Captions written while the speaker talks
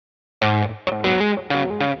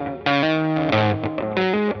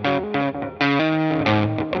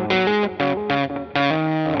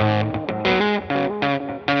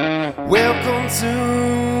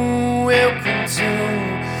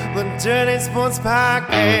Sports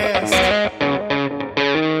Podcast.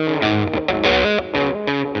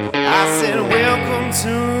 I said, welcome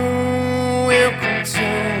to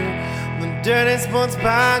the Dirty Sports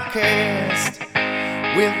Podcast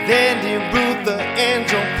with Andy Ruther and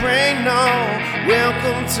Joe Prano.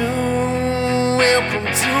 Welcome to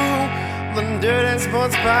the Dirty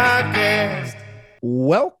Sports Podcast.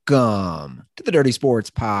 Welcome to the Dirty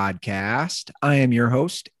Sports Podcast. I am your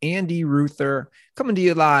host, Andy Ruther, coming to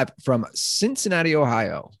you live from Cincinnati,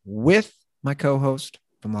 Ohio, with my co-host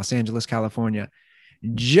from Los Angeles, California,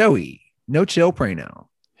 Joey No Chill Prano.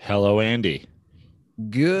 Hello, Andy.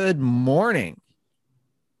 Good morning.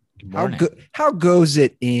 Good morning. How goes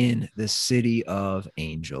it in the city of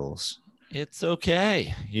Angels? It's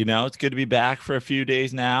okay. You know, it's good to be back for a few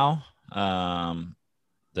days now.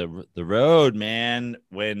 The road, man,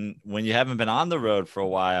 when you haven't been on the road for a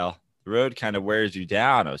while, the road kind of wears you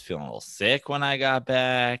down. I was feeling a little sick when I got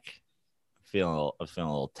back. I was feeling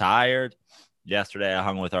a little tired. Yesterday, I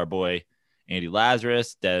hung with our boy Andy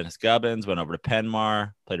Lazarus, Dennis Gubbins, went over to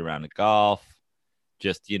Penmar, played around at golf.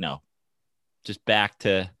 Just back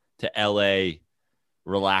to LA,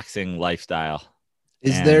 relaxing lifestyle.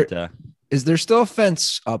 Is there still a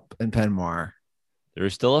fence up in Penmar? There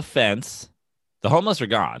is still a fence. The homeless are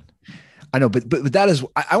gone. I know, but that is,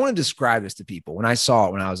 I want to describe this to people. When I saw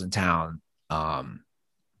it when I was in town,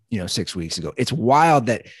 6 weeks ago, it's wild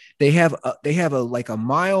that they have a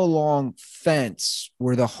mile long fence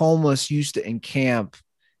where the homeless used to encamp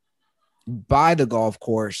by the golf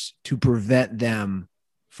course to prevent them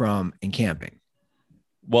from encamping.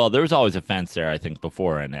 Well, there was always a fence there, I think,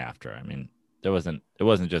 before and after. I mean, it wasn't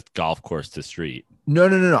just golf course to street. No.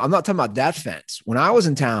 I'm not talking about that fence. When I was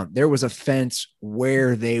in town, there was a fence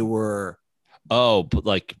where they were. Oh,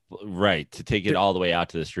 like, right. To take it all the way out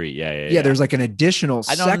to the street. Yeah. There's like an additional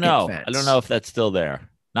second fence. I don't know if that's still there.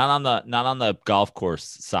 Not on the golf course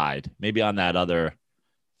side. Maybe on that other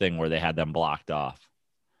thing where they had them blocked off.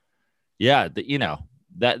 Yeah.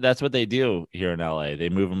 That's what they do here in LA. They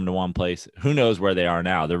move them to one place. Who knows where they are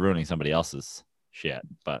now? They're ruining somebody else's shit,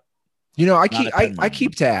 but. I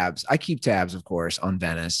keep tabs. I keep tabs, of course, on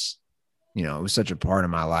Venice. It was such a part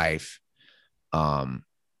of my life.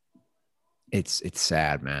 It's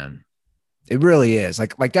sad, man. It really is.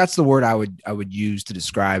 Like that's the word I would use to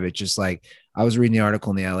describe it. Just like I was reading the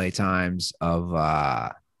article in the LA Times of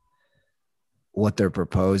what they're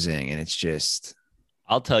proposing, and it's just.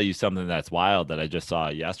 I'll tell you something that's wild that I just saw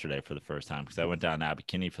yesterday for the first time because I went down to Abbot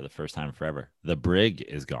Kinney for the first time forever. The Brig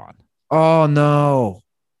is gone. Oh no.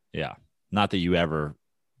 Yeah. Not that you ever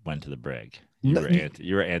went to the Brig. You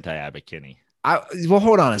were anti Abbot Kinney. Well,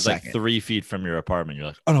 hold on a second. Like 3 feet from your apartment. You're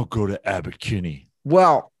like, I don't go to Abbot Kinney.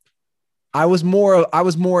 Well, I was more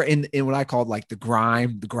in what I called like the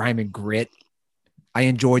grime and grit. I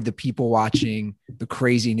enjoyed the people watching, the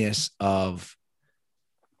craziness of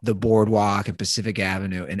the boardwalk and Pacific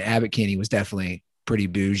Avenue, and Abbot Kinney was definitely pretty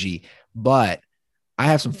bougie, but I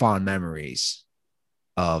have some fond memories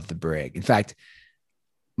of the Brig. In fact,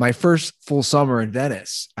 my first full summer in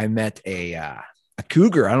Venice, I met a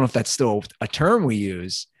cougar. I don't know if that's still a term we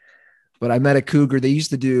use, but I met a cougar. They used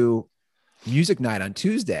to do music night on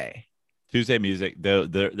Tuesday. Tuesday music.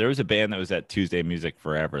 There was a band that was at Tuesday Music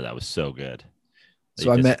forever. That was so good.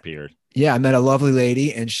 So I met a lovely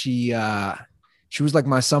lady, and she was like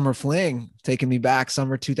my summer fling, taking me back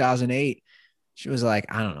summer 2008. She was like,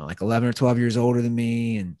 I don't know, like 11 or 12 years older than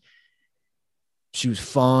me. And she was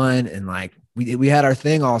fun. And like, we had our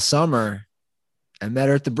thing all summer. I met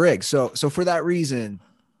her at the Brig. So for that reason,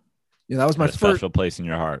 that was my first special place in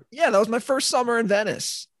your heart. Yeah. That was my first summer in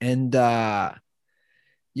Venice. And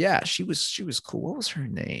she was cool. What was her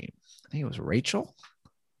name? I think it was Rachel,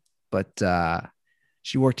 but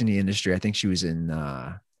she worked in the industry. I think she was in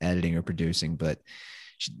editing or producing, but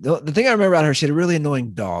the thing I remember about her, she had a really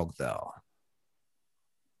annoying dog though.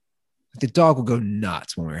 The dog would go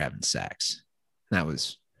nuts when we were having sex. And that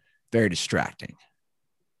was very distracting.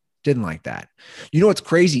 Didn't like that. You know what's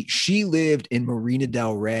crazy? She lived in Marina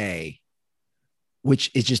del Rey, which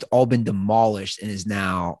is just all been demolished and is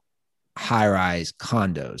now high-rise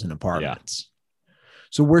condos and apartments. Yeah.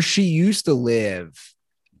 So where she used to live,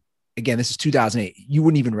 again, this is 2008, you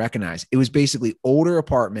wouldn't even recognize. It was basically older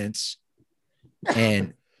apartments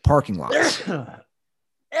and parking lots.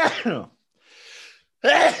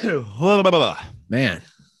 Man,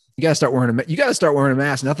 you gotta start wearing a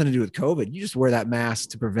mask. Nothing to do with COVID. You just wear that mask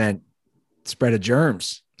to prevent spread of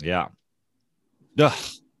germs. Yeah. Ugh.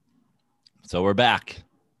 So we're back.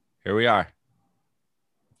 Here we are.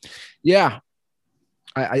 Yeah.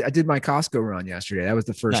 I did my Costco run yesterday. That was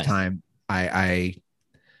the first time I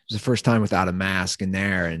was the first time without a mask in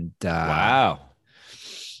there. And wow.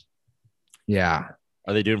 Yeah.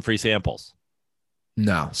 Are they doing free samples?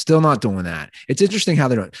 No, still not doing that. It's interesting how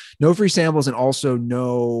they're doing no free samples, and also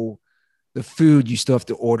the food you still have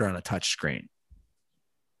to order on a touch screen.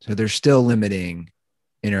 So they're still limiting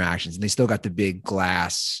interactions, and they still got the big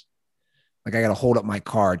glass. Like I got to hold up my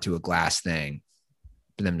card to a glass thing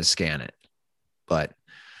for them to scan it, but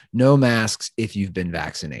no masks if you've been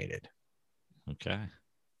vaccinated. Okay.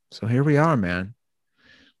 So here we are, man.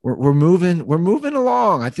 We're moving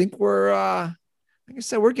along. I think like I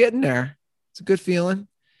said, we're getting there. It's a good feeling.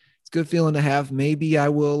 It's a good feeling to have. Maybe I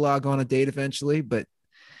will go on a date eventually, but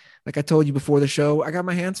like I told you before the show, I got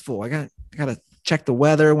my hands full. I got to check the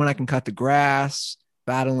weather when I can cut the grass,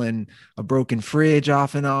 battling a broken fridge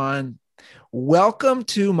off and on. Welcome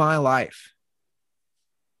to my life.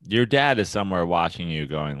 Your dad is somewhere watching you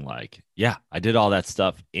going like, yeah, I did all that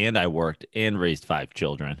stuff and I worked and raised 5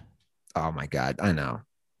 children. Oh my God. I know.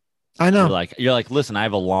 You're like, listen, I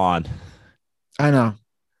have a lawn. I know.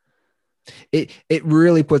 It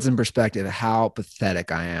really puts in perspective how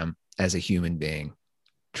pathetic I am as a human being.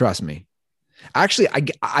 Trust me. Actually,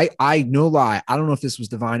 I no lie. I don't know if this was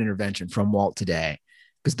divine intervention from Walt today,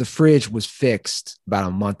 because the fridge was fixed about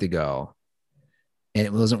a month ago and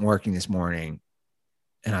it wasn't working this morning.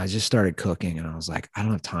 And I just started cooking and I was like, I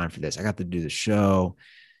don't have time for this. I got to do the show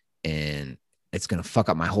and it's going to fuck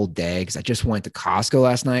up my whole day, because I just went to Costco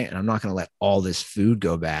last night and I'm not going to let all this food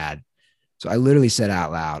go bad. So I literally said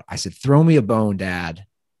out loud, I said, throw me a bone, Dad.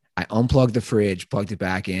 I unplugged the fridge, plugged it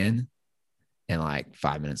back in, and like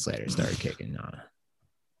 5 minutes later, it started kicking on.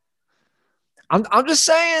 I'm just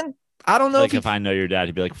saying, I don't know. Like if I know your dad,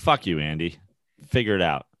 he'd be like, fuck you, Andy. Figure it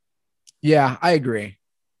out. Yeah, I agree.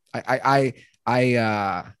 I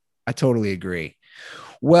totally agree.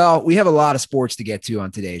 Well, we have a lot of sports to get to on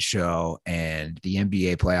today's show, and the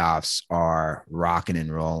NBA playoffs are rocking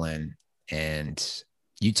and rolling. And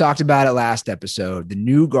you talked about it last episode. The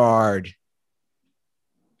new guard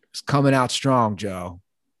is coming out strong, Joe.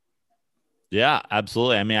 Yeah,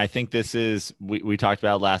 absolutely. I mean, I think this is, we talked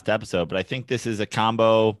about last episode, but I think this is a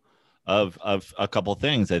combo of a couple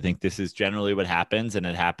things. I think this is generally what happens, and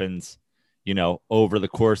it happens, over the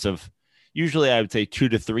course of, usually I would say 2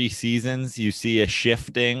 to 3 seasons. You see a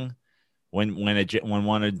shifting when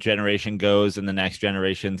one generation goes and the next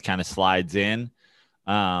generation kind of slides in.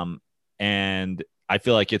 And I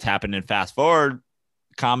feel like it's happened in fast forward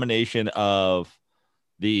combination of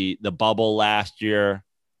the bubble last year,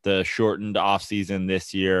 the shortened off season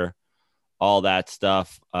this year, all that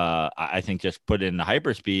stuff. I think just put in the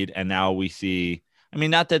hyperspeed. And now we see, I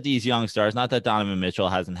mean, not that these young stars, not that Donovan Mitchell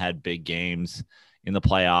hasn't had big games in the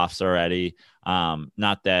playoffs already.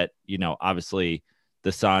 Not that, obviously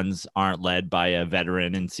the Suns aren't led by a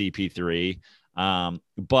veteran in CP3.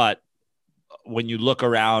 But when you look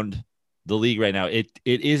around the league right now, it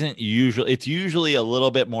isn't usually, it's usually a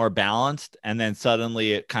little bit more balanced, and then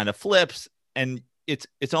suddenly it kind of flips, and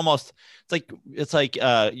it's almost, it's like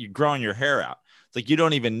you're growing your hair out. It's like you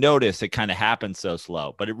don't even notice it kind of happens so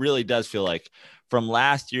slow, but it really does feel like from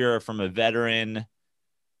last year, from a veteran,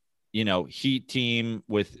 Heat team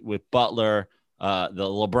with Butler, the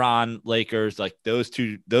LeBron Lakers, like those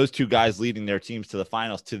two guys leading their teams to the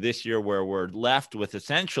finals, to this year where we're left with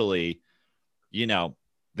essentially,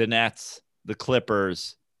 the Nets, the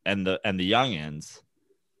Clippers, and the youngins.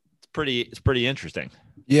 It's pretty interesting.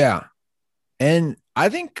 Yeah. And I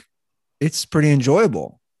think it's pretty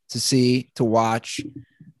enjoyable to watch.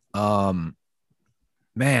 Man,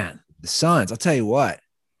 the Suns, I'll tell you what,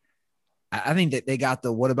 I think that they got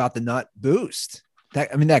the, what about the nut boost?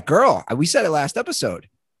 That girl, we said it last episode.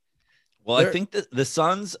 Well, I think that the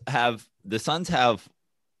Suns have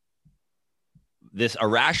this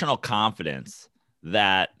irrational confidence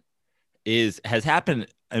that has happened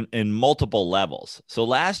in multiple levels. So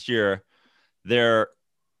last year,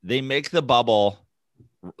 they make the bubble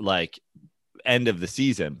like end of the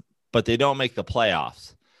season, but they don't make the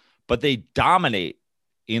playoffs, but they dominate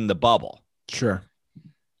in the bubble. Sure.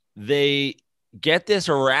 They get this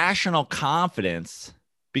irrational confidence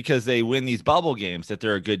because they win these bubble games that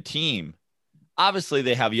they're a good team. Obviously,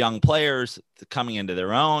 they have young players coming into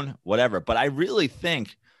their own, whatever. But I really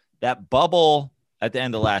think that bubble at the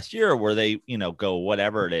end of last year where they, go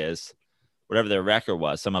whatever it is, whatever their record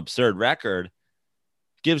was, some absurd record,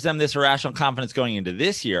 gives them this irrational confidence going into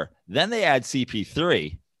this year. Then they add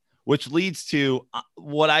CP3, which leads to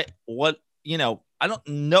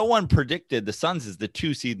no one predicted the Suns as the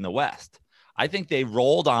 2 seed in the West. I think they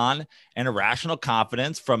rolled on an irrational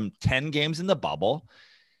confidence from 10 games in the bubble,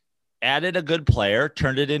 added a good player,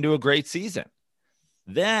 turned it into a great season.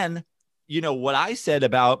 Then what I said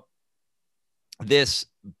about this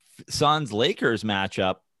Suns Lakers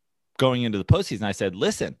matchup going into the postseason, I said,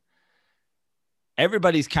 listen,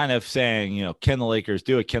 everybody's kind of saying, can the Lakers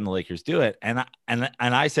do it? Can the Lakers do it? And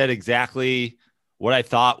I said exactly what I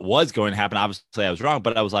thought was going to happen. Obviously, I was wrong,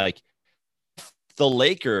 but I was like, if the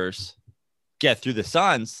Lakers get through the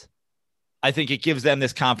Suns, I think it gives them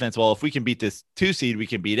this confidence. Well, if we can beat this 2 seed, we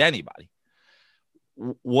can beat anybody.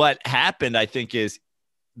 What happened, I think, is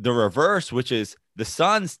the reverse, which is the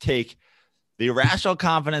Suns take the irrational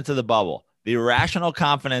confidence of the bubble, the irrational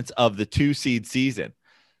confidence of the 2 seed season.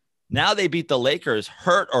 Now they beat the Lakers,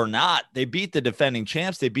 hurt or not. They beat the defending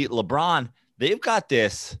champs. They beat LeBron. They've got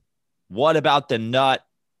this. What about the nut?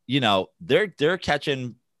 They're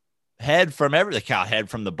catching head from they caught head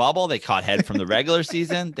from the bubble. They caught head from the regular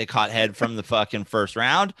season. They caught head from the fucking first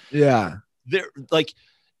round. Yeah. They're like,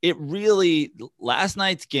 it really, last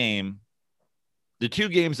night's game, the 2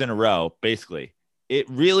 games in a row, basically, it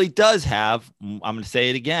really does have, I'm going to say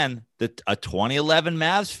it again, a 2011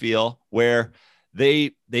 Mavs feel where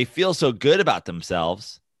they feel so good about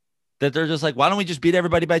themselves that they're just like, why don't we just beat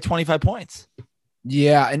everybody by 25 points?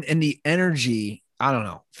 Yeah. And the energy, I don't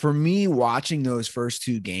know. For me, watching those first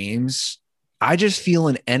 2 games, I just feel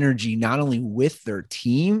an energy not only with their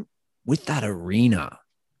team, with that arena.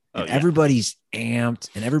 And everybody's amped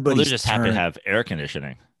and everybody's they just happen to have air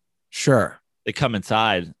conditioning. Sure. They come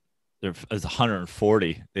inside, it's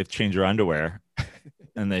 140. They've changed their underwear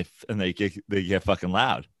and they get fucking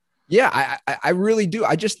loud. Yeah, I really do.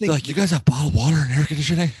 I just think, like, you guys have bottled water and air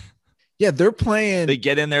conditioning. Yeah, they're playing. They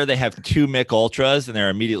get in there, they have 2 Mick Ultras, and they're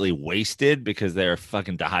immediately wasted because they're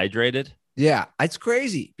fucking dehydrated. Yeah, it's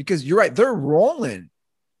crazy because you're right. They're rolling.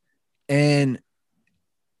 And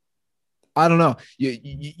I don't know.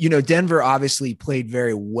 Denver obviously played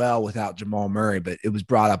very well without Jamal Murray, but it was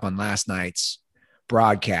brought up on last night's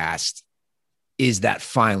broadcast. Is that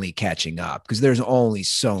finally catching up? Because there's only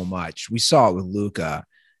so much. We saw it with Luka.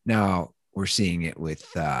 Now we're seeing it with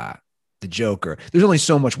the Joker. There's only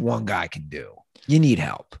so much one guy can do. You need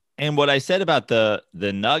help. And what I said about the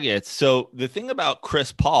Nuggets. So the thing about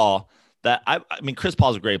Chris Paul, that I mean, Chris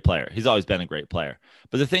Paul's a great player. He's always been a great player.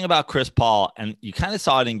 But the thing about Chris Paul, and you kind of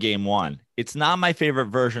saw it in game 1, it's not my favorite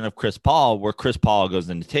version of Chris Paul where Chris Paul goes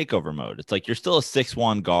into takeover mode. It's like you're still a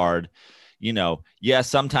 6'1" guard.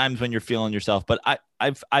 Sometimes when you're feeling yourself, but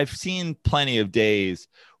I've seen plenty of days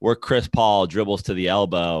where Chris Paul dribbles to the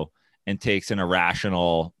elbow and takes an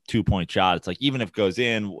irrational 2-point shot. It's like, even if it goes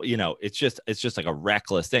in, it's just like a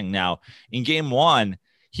reckless thing. Now in game 1,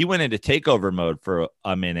 he went into takeover mode for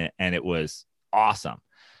a minute and it was awesome.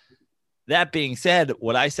 That being said,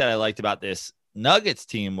 what I said I liked about this Nuggets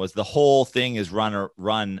team was the whole thing is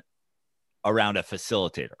run around a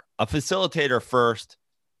facilitator first,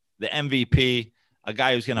 the MVP, a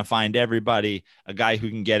guy who's going to find everybody, a guy who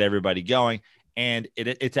can get everybody going. And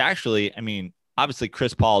it's actually, I mean, obviously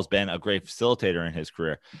Chris Paul has been a great facilitator in his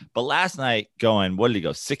career, but last night what did he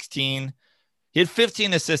go? 16. He had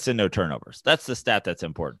 15 assists and no turnovers. That's the stat that's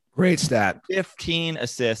important. Great stat. 15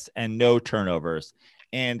 assists and no turnovers.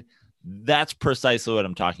 And that's precisely what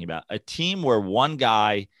I'm talking about. A team where one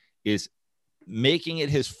guy is making it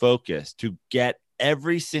his focus to get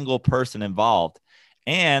every single person involved.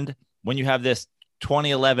 And when you have this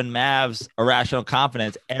 2011 Mavs irrational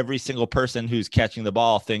confidence, every single person who's catching the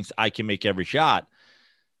ball thinks I can make every shot.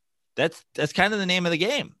 That's kind of the name of the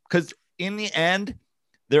game. Because in the end,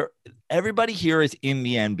 everybody here is in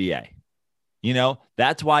the NBA.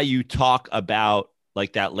 That's why you talk about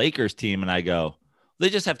like that Lakers team, and I go, they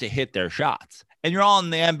just have to hit their shots. And you're all in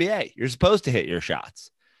the NBA. You're supposed to hit your shots.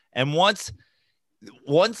 And once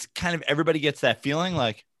kind of everybody gets that feeling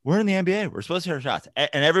like we're in the NBA, we're supposed to hit our shots,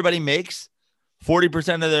 and everybody makes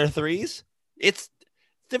 40% of their threes, it's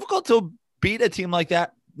difficult to beat a team like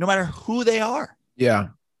that, no matter who they are. Yeah.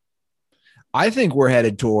 I think we're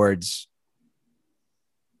headed towards,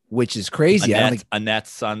 which is crazy. A Nets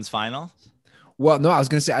Suns final. Well, no, I was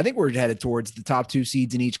going to say, I think we're headed towards the top 2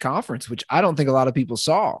 seeds in each conference, which I don't think a lot of people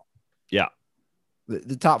saw. Yeah.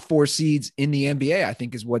 The top 4 seeds in the NBA, I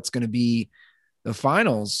think, is what's going to be the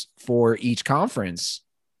finals for each conference.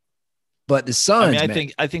 But the Suns,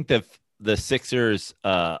 I think the Sixers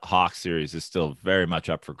Hawks series is still very much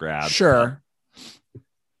up for grabs. Sure.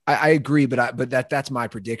 I agree, but that's my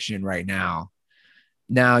prediction right now.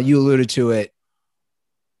 Now, you alluded to it.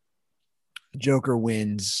 Joker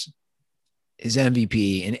wins his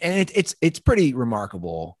MVP, and it's pretty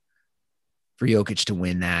remarkable for Jokic to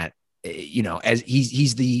win that. As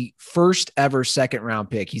he's the first ever second round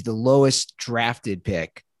pick. He's the lowest drafted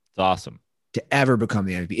pick. It's awesome to ever become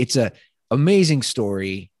the MVP. It's a amazing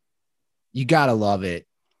story. You gotta love it.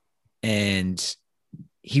 And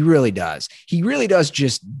he really does. He really does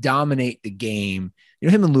just dominate the game. You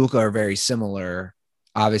know, him and Luka are very similar.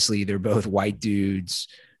 Obviously, they're both white dudes,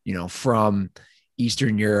 you know, from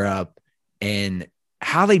Eastern Europe, and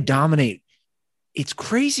how they dominate. It's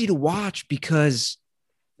crazy to watch because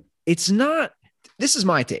it's not, this is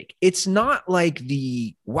my take. It's not like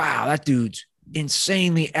the, wow, that dude's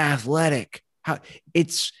insanely athletic.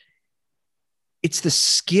 It's the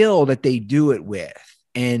skill that they do it with,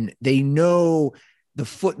 and they know the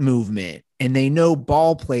foot movement, and they know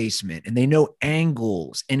ball placement, and they know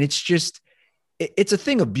angles. And it's just, it's a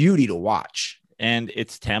thing of beauty to watch. And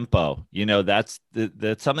it's tempo. You know, that's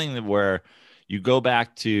something where you go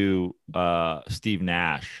back to Steve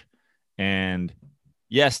Nash, and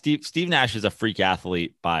yes, Steve Nash is a freak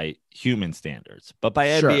athlete by human standards, but by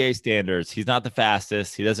NBA standards, he's not the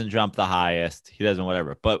fastest. He doesn't jump the highest. He doesn't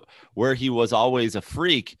whatever. But where he was always a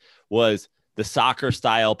freak was the soccer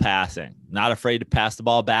style passing, not afraid to pass the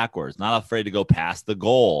ball backwards, not afraid to go past the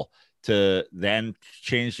goal to then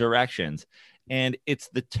change directions. And it's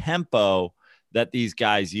the tempo that these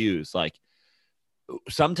guys use. Like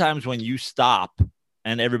sometimes when you stop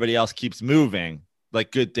and everybody else keeps moving,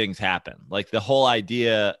 like good things happen. Like the whole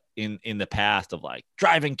idea in the past of like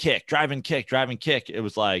drive and kick. It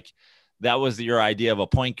was like, that was your idea of a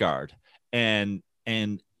point guard. And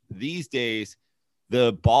these days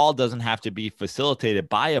the ball doesn't have to be facilitated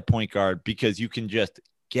by a point guard, because you can just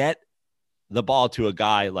get the ball to a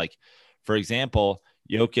guy like, for example,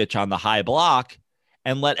 Jokic on the high block,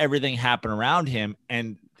 and let everything happen around him.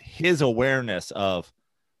 And his awareness of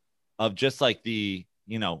just like the,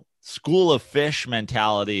 you know, school of fish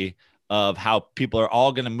mentality of how people are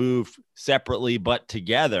all going to move separately but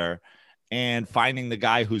together, and finding the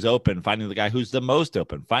guy who's open, finding the guy who's the most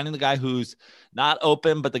open, finding the guy who's not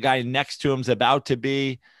open but the guy next to him's about to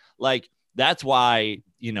be. Like that's why,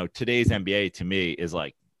 you know, today's NBA to me is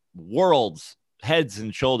like worlds heads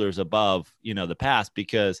and shoulders above, you know, the past,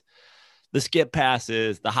 because the skip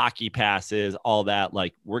passes, the hockey passes, all that,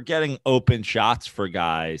 like we're getting open shots for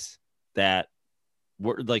guys that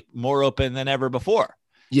were like more open than ever before.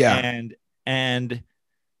 Yeah. And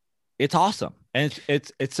it's awesome. And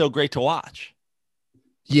it's so great to watch.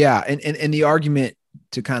 Yeah. And the argument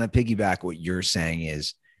to kind of piggyback what you're saying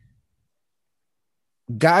is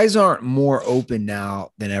guys aren't more open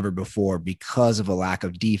now than ever before because of a lack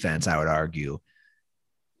of defense. I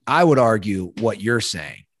would argue what you're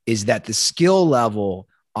saying is that the skill level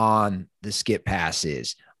on the skip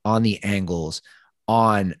passes, on the angles,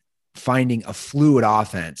 on finding a fluid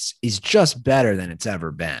offense is just better than it's ever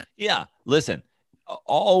been. Yeah. Listen,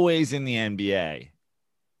 always in the NBA,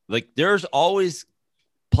 like there's always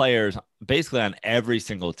players basically on every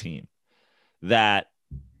single team that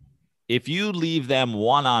if you leave them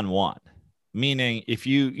one-on-one, meaning if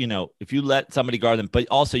you let somebody guard them, but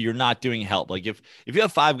also you're not doing help. Like if you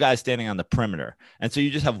have 5 guys standing on the perimeter, and so you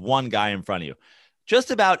just have one guy in front of you,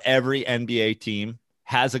 just about every NBA team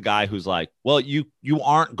has a guy who's like, well, you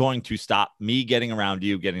aren't going to stop me getting around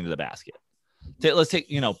you, getting to the basket. Let's pick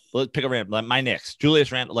a random, my Knicks,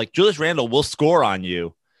 Julius Randle. Like Julius Randle will score on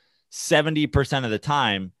you 70% of the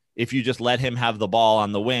time if you just let him have the ball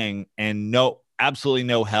on the wing and absolutely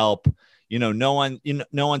no help. You know, no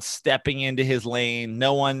one stepping into his lane,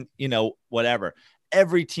 no one, whatever.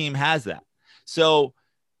 Every team has that. So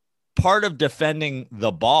part of defending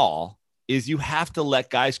the ball is you have to let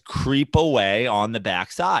guys creep away on the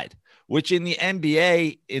backside, which in the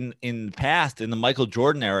NBA in the past, in the Michael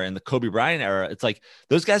Jordan era, in the Kobe Bryant era, it's like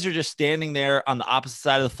those guys are just standing there on the opposite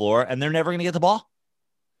side of the floor and they're never going to get the ball.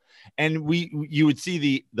 And you would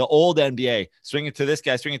see the old NBA swing it to this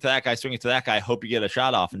guy, swing it to that guy, swing it to that guy. Hope you get a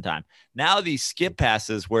shot off in time. Now these skip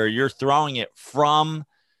passes where you're throwing it from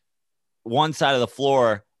one side of the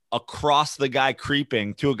floor across the guy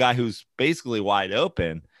creeping to a guy who's basically wide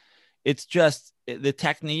open. It's just the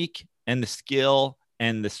technique and the skill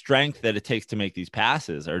and the strength that it takes to make these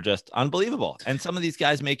passes are just unbelievable. And some of these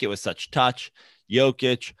guys make it with such touch.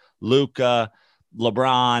 Jokic, Luka,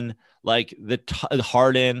 LeBron, like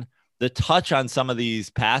Harden. The touch on some of these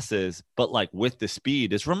passes, but like with the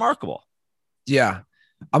speed is remarkable. Yeah.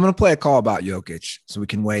 I'm going to play a call about Jokic so we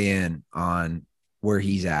can weigh in on where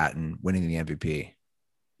he's at and winning the MVP.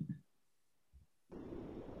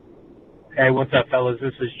 Hey, what's up, fellas?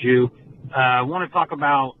 This is Jew. I want to talk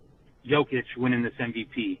about Jokic winning this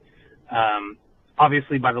MVP.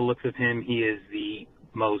 Obviously, by the looks of him, he is the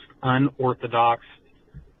most unorthodox,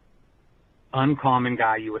 uncommon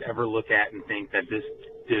guy you would ever look at and think that this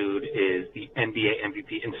dude is the NBA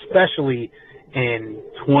MVP, and especially in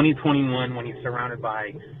 2021 when he's surrounded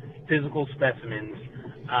by physical specimens.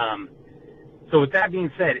 So with that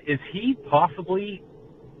being said, is he possibly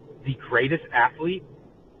the greatest athlete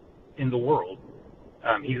in the world?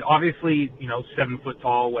 He's obviously, 7 foot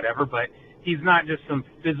tall, whatever, but he's not just some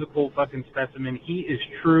physical fucking specimen. He is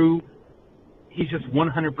true. He's just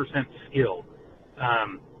 100% skilled.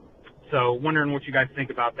 So wondering what you guys think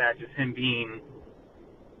about that. Just him being,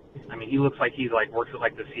 he looks like he works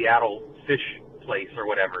at the Seattle fish place or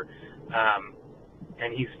whatever.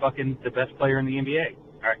 And he's fucking the best player in the NBA.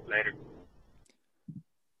 All right, later.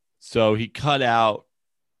 So he cut out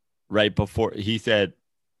right before he said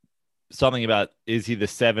something about, is he the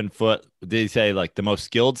 7 foot? Did he say the most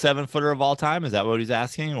skilled 7-footer of all time? Is that what he's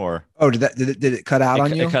asking? Or did it cut out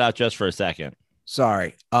on you? It cut out just for a second.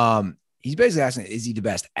 Sorry. He's basically asking, is he the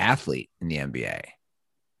best athlete in the NBA?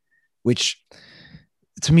 Which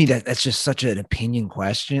to me, that's just such an opinion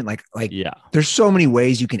question. Yeah, there's so many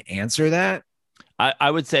ways you can answer that.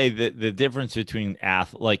 I would say that the difference between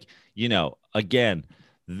again,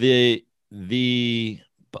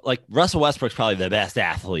 Russell Westbrook's probably the best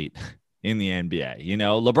athlete in the NBA.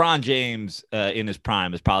 LeBron James in his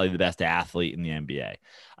prime is probably the best athlete in the NBA.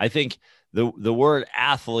 I think the word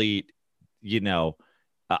athlete,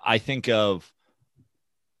 I think of,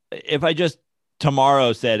 if I just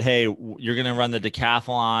tomorrow said, hey, you're going to run the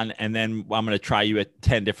decathlon and then I'm going to try you at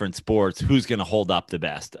 10 different sports, who's going to hold up the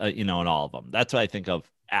best, in all of them? That's what I think of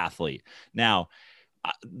athlete. Now,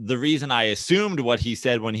 the reason I assumed what he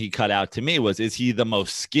said when he cut out to me was, is he the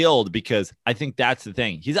most skilled? Because I think that's the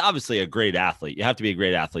thing. He's obviously a great athlete. You have to be a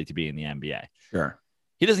great athlete to be in the NBA. Sure.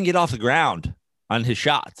 He doesn't get off the ground on his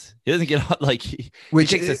shots. He doesn't get he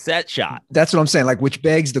takes a set shot. That's what I'm saying. Which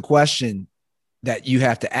begs the question that you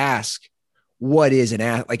have to ask, what is an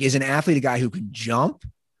athlete? Is an athlete a guy who can jump?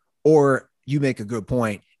 Or, you make a good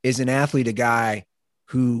point, is an athlete a guy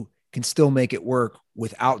who can still make it work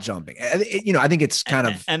without jumping? I think it's kind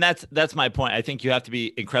of, and that's my point. I think you have to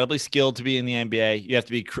be incredibly skilled to be in the NBA. You have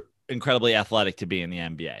to be incredibly athletic to be in the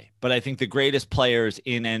NBA. But I think the greatest players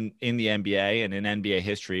in the NBA and in NBA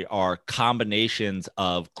history are combinations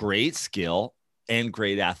of great skill and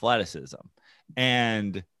great athleticism.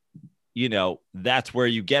 And, that's where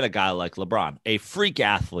you get a guy like LeBron, a freak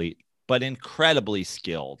athlete, but incredibly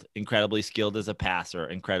skilled as a passer,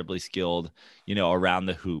 incredibly skilled, around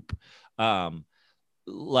the hoop. I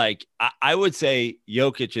would say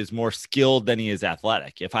Jokic is more skilled than he is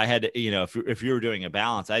athletic. If I had to, if you were doing a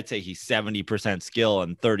balance, I'd say he's 70% skill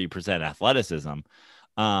and 30% athleticism.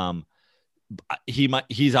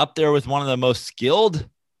 He's up there with one of the most skilled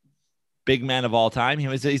big men of all time.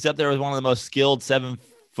 He's up there with one of the most skilled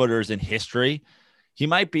 7-footers in history. He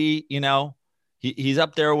might be, he's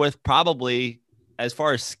up there with probably, as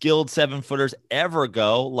far as skilled 7-footers ever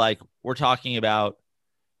go. We're talking about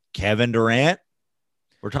Kevin Durant.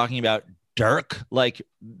 We're talking about Dirk.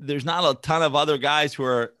 There's not a ton of other guys who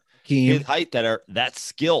are his height that are that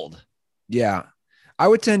skilled. Yeah. I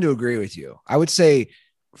would tend to agree with you. I would say,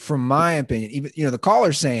 from my opinion, even, the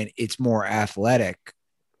caller's saying it's more athletic.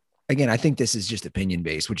 Again, I think this is just opinion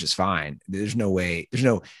based, which is fine. There's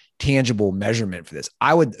no tangible measurement for this.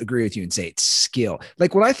 I would agree with you and say it's skill.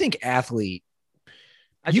 When I think athlete,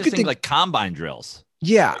 you could think combine drills.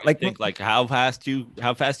 Yeah. How fast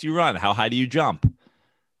you run? How high do you jump?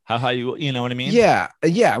 How high you know what I mean? Yeah.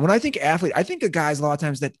 Yeah. When I think athlete, I think of guys a lot of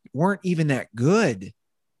times that weren't even that good,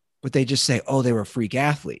 but they just say, oh, they were freak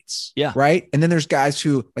athletes. Yeah. Right. And then there's guys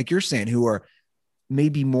who, like you're saying, who are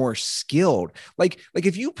maybe more skilled.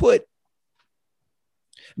 If you put,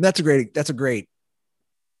 that's a great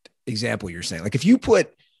example you're saying. If you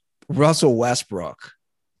put Russell Westbrook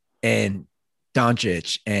and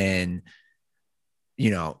Doncic and,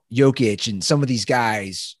 Jokic and some of these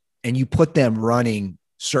guys, and you put them running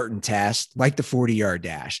certain tests, like the 40-yard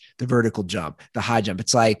dash, the vertical jump, the high jump,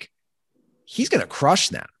 it's he's going to crush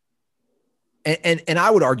them. And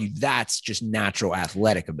I would argue that's just natural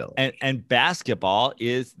athletic ability. And basketball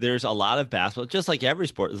there's a lot of basketball, just like every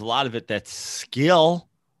sport, there's a lot of it that's skill.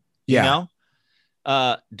 Yeah.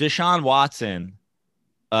 Deshaun Watson,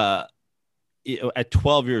 at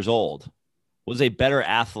 12 years old, was a better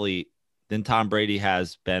athlete than Tom Brady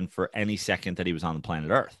has been for any second that he was on the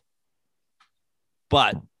planet Earth.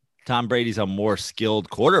 But Tom Brady's a more skilled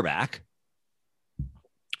quarterback.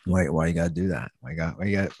 Why you got to do that? We got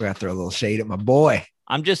to throw a little shade at my boy.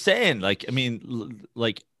 I'm just saying, there,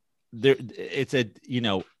 it's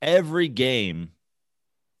every game,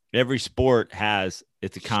 every sport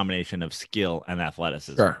it's a combination of skill and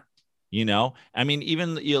athleticism. Sure.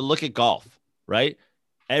 Even you look at golf, right?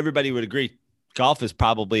 Everybody would agree golf is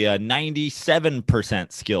probably a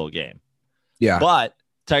 97% skill game. Yeah. But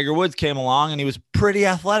Tiger Woods came along and he was pretty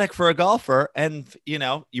athletic for a golfer. And, you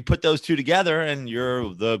know, you put those two together and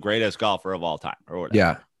you're the greatest golfer of all time or whatever.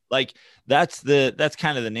 Yeah. Like that's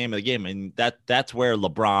kind of the name of the game. And that's where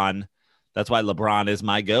that's why LeBron is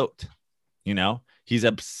my GOAT. You know, he's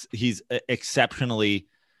exceptionally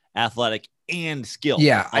athletic and skilled.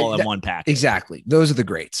 Yeah. All in one package. Exactly. Those are the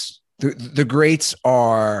greats. The greats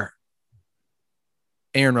are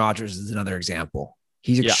Aaron Rodgers is another example.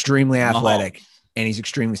 He's extremely athletic. Mahomes. And he's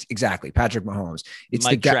extremely Patrick Mahomes. It's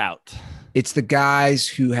Mike Trout. It's the guys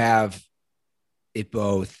who have it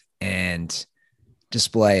both and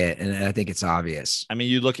display it, and I think it's obvious. I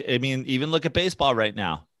mean, even look at baseball right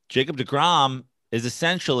now. Jacob deGrom is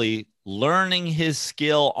essentially learning his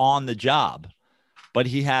skill on the job, but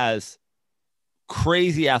he has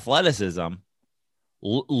crazy athleticism,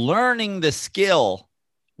 learning the skill,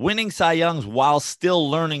 winning Cy Youngs while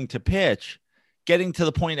still learning to pitch. Getting to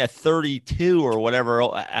the point at 32 or whatever,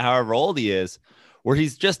 however old he is, where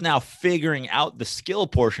he's just now figuring out the skill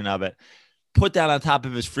portion of it, put that on top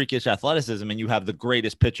of his freakish athleticism, and you have the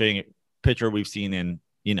greatest pitcher we've seen in,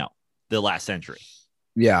 you know, the last century.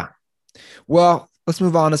 Yeah. Well, let's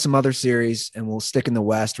move on to some other series, and we'll stick in the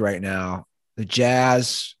West right now. The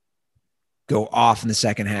Jazz go off in the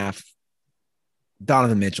second half.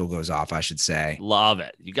 Donovan Mitchell goes off, I should say. Love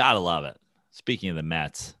it. You got to love it. Speaking of the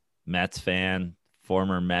Mets fan,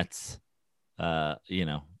 former Mets,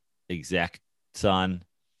 exec son.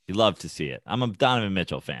 You love to see it. I'm a Donovan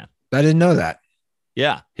Mitchell fan. I didn't know that.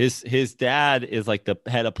 Yeah. His dad is like the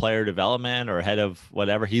head of player development or head of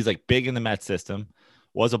whatever. He's like big in the Mets system,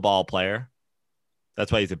 was a ball player. That's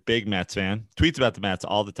why he's a big Mets fan. Tweets about the Mets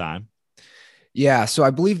all the time. Yeah. So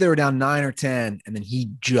I believe they were down 9 or 10, and then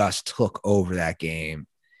he just took over that game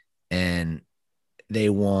and they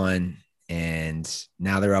won. And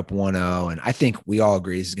now they're up 1-0. And I think we all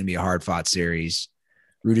agree this is going to be a hard-fought series.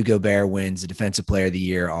 Rudy Gobert wins the Defensive Player of the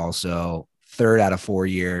Year also, 3rd out of 4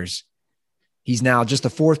 years. He's now just the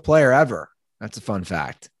 4th player ever. That's a fun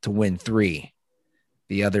fact, to win 3.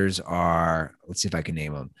 The others are, let's see if I can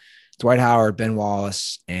name them, Dwight Howard, Ben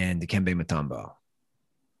Wallace, and Dikembe Mutombo.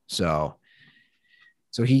 So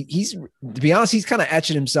he's, to be honest, he's kind of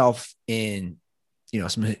etching himself in,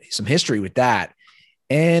 some history with that.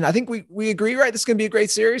 And I think we agree, right? This is going to be a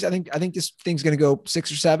great series. I think this thing's going to go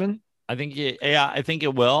 6 or 7. I think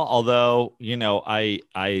it will. Although,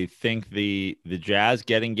 I think the Jazz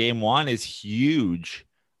getting game 1 is huge.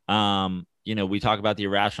 We talk about the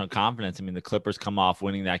irrational confidence. I mean, the Clippers come off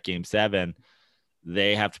winning that game 7.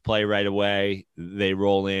 They have to play right away. They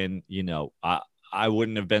roll in, I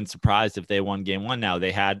wouldn't have been surprised if they won game 1. Now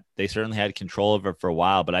they certainly had control of it for a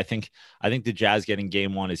while, but I think the Jazz getting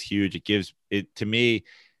game 1 is huge. It gives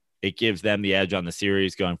them the edge on the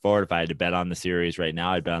series going forward. If I had to bet on the series right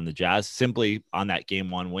now, I'd bet on the Jazz simply on that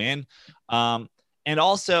game 1 win. And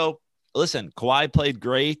also, listen, Kawhi played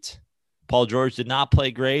great. Paul George did not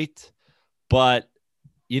play great, but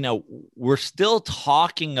we're still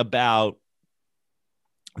talking about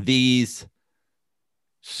these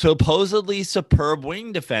supposedly superb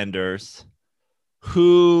wing defenders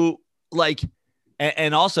who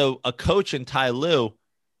and also a coach in Ty Lue.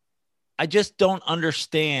 I just don't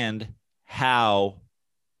understand how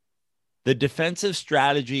the defensive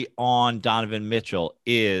strategy on Donovan Mitchell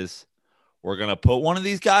is we're going to put one of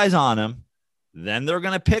these guys on him, then they're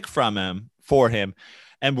going to pick from him for him.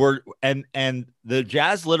 And the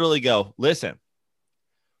Jazz literally go, listen,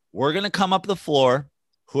 we're going to come up the floor.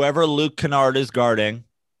 Whoever Luke Kennard is guarding,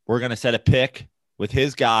 we're going to set a pick with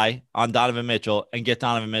his guy on Donovan Mitchell and get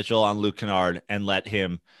Donovan Mitchell on Luke Kennard and let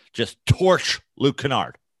him just torch Luke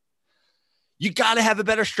Kennard. You got to have a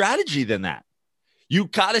better strategy than that. You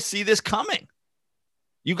got to see this coming.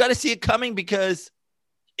 You got to see it coming because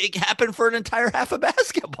it happened for an entire half of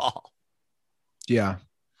basketball. Yeah.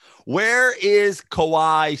 Where is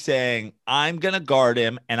Kawhi saying, I'm going to guard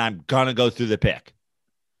him and I'm going to go through the pick?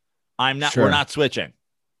 We're not switching.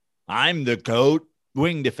 I'm the GOAT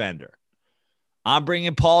wing defender. I'm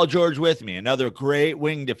bringing Paul George with me, another great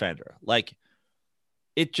wing defender.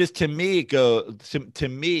 It just, to me,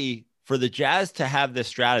 for the Jazz to have this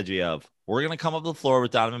strategy of we're going to come up the floor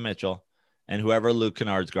with Donovan Mitchell and whoever Luke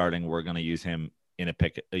Kennard's guarding, we're going to use him in a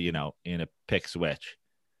pick, in a pick switch.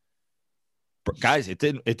 But guys, it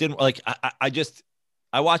didn't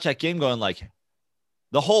I watched that game going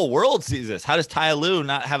the whole world sees this. How does Ty Lue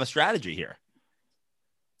not have a strategy here?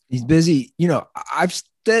 He's busy. I've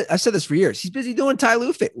said this for years. He's busy doing Ty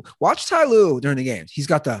Lue. Watch Ty Lue during the games. He's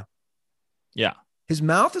got his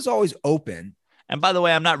mouth is always open. And by the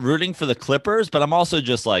way, I'm not rooting for the Clippers, but I'm also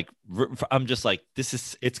just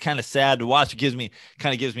it's kind of sad to watch. It gives me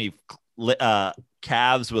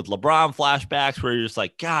Cavs with LeBron flashbacks where you're just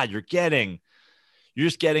like, God, you're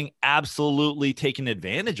just getting absolutely taken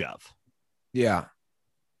advantage of. Yeah.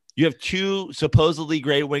 You have two supposedly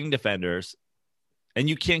great wing defenders, and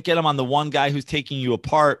you can't get them on the one guy who's taking you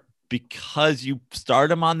apart because you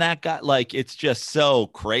start him on that guy. Like, it's just so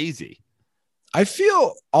crazy. I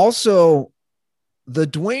feel also the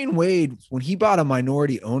Dwayne Wade, when he bought a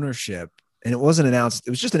minority ownership and it wasn't announced, it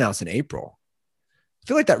was just announced in April. I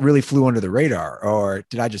feel like that really flew under the radar, or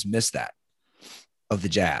did I just miss that of the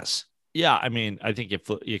Jazz? Yeah. I mean, I think it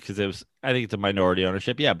flew because I think it's a minority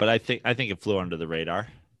ownership. Yeah. But I think it flew under the radar.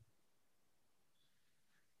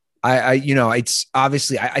 It's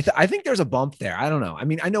obviously, I think there's a bump there. I don't know. I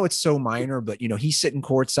mean, I know it's so minor, but he's sitting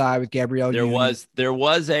courtside with Gabrielle. There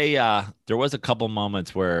was a couple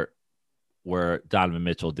moments where Donovan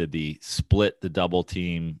Mitchell did the split, the double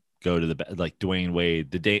team, go to the, like Dwayne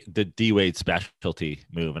Wade, the D Wade specialty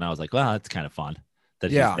move. And I was like, well, that's kind of fun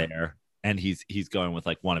that he's there. And he's going with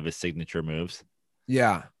like one of his signature moves.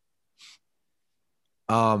 Yeah.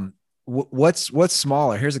 What's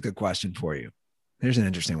smaller? Here's a good question for you. Here's an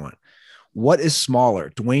interesting one. What is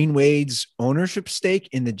smaller, Dwayne Wade's ownership stake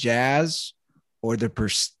in the Jazz, or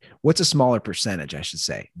what's a smaller percentage, I should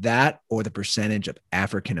say, that or the percentage of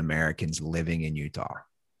African Americans living in Utah?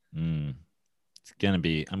 I'm going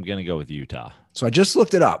to go with Utah. So I just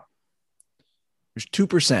looked it up. There's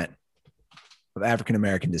 2% of African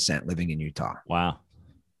American descent living in Utah. Wow.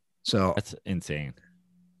 So that's insane.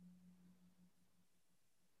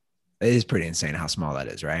 It is pretty insane how small that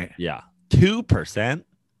is, right? Yeah. 2%.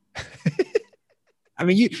 I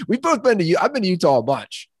mean, we've both been to I've been to Utah a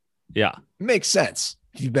bunch. Yeah. It makes sense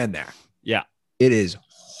if you've been there. Yeah. It is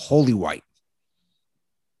holy white.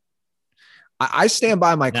 I stand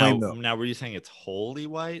by my claim, though. Now, were you saying it's holy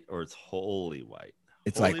white or it's holy white?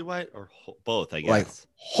 It's holy like white or both, I guess. Like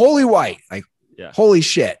holy white. Like, yeah. Holy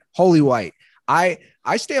shit. Holy white. I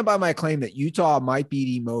stand by my claim that Utah might be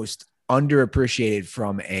the most underappreciated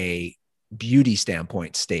from a beauty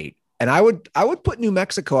standpoint state. And I would put New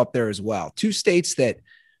Mexico up there as well. Two states that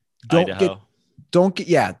don't get,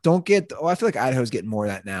 I feel like Idaho's getting more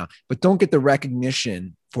of that now, but don't get the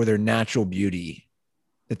recognition for their natural beauty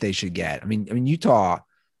that they should get. I mean, Utah,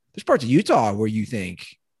 there's parts of Utah where you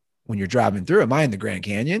think when you're driving through, am I in the Grand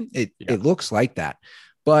Canyon? It looks like that.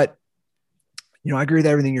 But, I agree with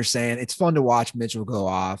everything you're saying. It's fun to watch Mitchell go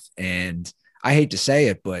off, and I hate to say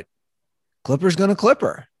it, but Clipper's going to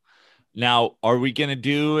Clipper. Now, are we going to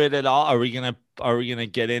do it at all? Are we going to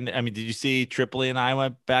get in? I mean, did you see Tripoli and I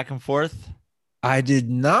went back and forth? I did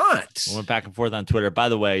not. We went back and forth on Twitter. By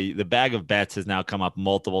the way, the bag of bets has now come up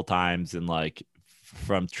multiple times, and like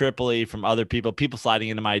from Tripoli, from other people sliding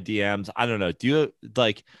into my DMs. I don't know. Do you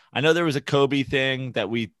like, I know there was a Kobe thing that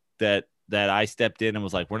I stepped in and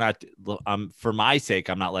was like, we're not, for my sake,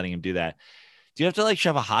 I'm not letting him do that. Do you have to like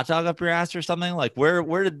shove a hot dog up your ass or something? Like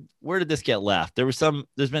where did this get left? There's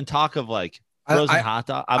been talk of like frozen hot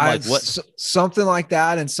dog. I'm like, what? Something like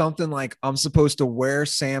that. And something like, I'm supposed to wear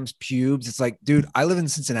Sam's pubes. It's like, dude, I live in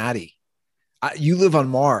Cincinnati. You live on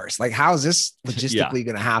Mars. Like, how is this logistically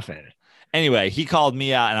going to happen? Anyway, he called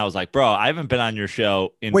me out and I was like, bro, I haven't been on your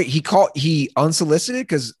show. Wait, he unsolicited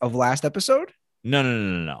because of last episode?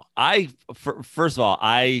 No. First of all,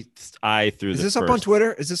 I threw. Is this up on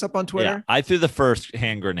Twitter? Yeah, I threw the first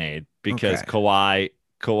hand grenade because Kawhi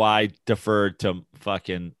deferred to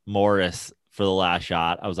fucking Morris for the last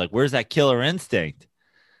shot. I was like, where's that killer instinct?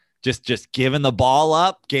 Just giving the ball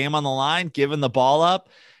up, game on the line, giving the ball up.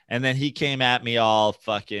 And then he came at me all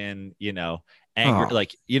fucking, angry,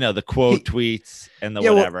 like, the quote tweets and the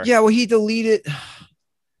whatever. Well, he deleted.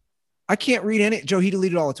 I can't read any. Joe, he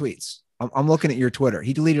deleted all the tweets. I'm looking at your Twitter.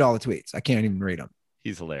 He deleted all the tweets. I can't even read them.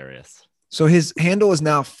 He's hilarious. So his handle is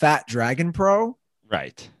now Fat Dragon Pro.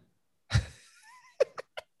 Right.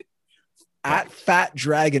 At Fat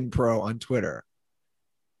Dragon Pro on Twitter.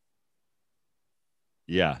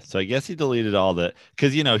 Yeah. So I guess he deleted all the,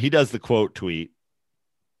 because, he does the quote tweet.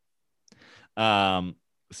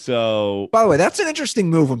 So by the way, that's an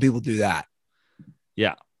interesting move when people do that.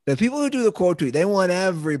 Yeah. The people who do the quote tweet, they want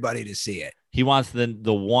everybody to see it. He wants the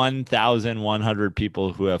 1,100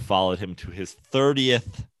 people who have followed him to his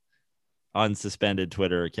 30th unsuspended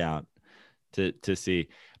Twitter account to see.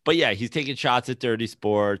 But yeah, he's taking shots at Dirty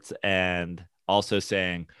Sports and also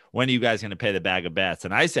saying, when are you guys going to pay the bag of bets?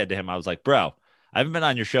 And I said to him, I was like, bro, I haven't been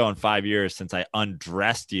on your show in 5 years since I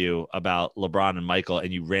undressed you about LeBron and Michael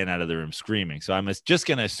and you ran out of the room screaming. So I'm just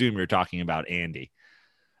going to assume you're talking about Andy.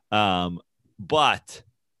 But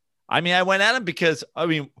I mean, I went at him because,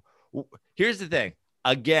 here's the thing.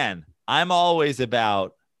 Again, I'm always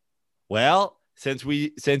about, since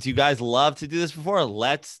you guys love to do this before,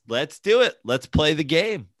 let's do it. Let's play the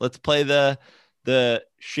game. Let's play the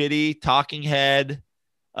shitty talking head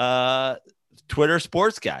Twitter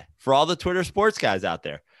sports guy for all the Twitter sports guys out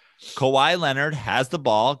there. Kawhi Leonard has the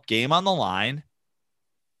ball, game on the line.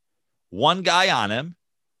 One guy on him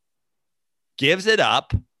gives it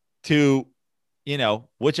up to,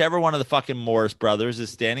 whichever one of the fucking Morris brothers is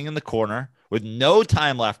standing in the corner with no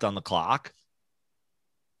time left on the clock.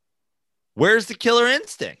 Where's the killer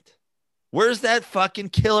instinct? Where's that fucking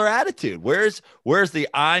killer attitude? Where's the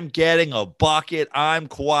I'm getting a bucket, I'm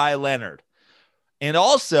Kawhi Leonard? And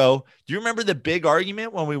also, do you remember the big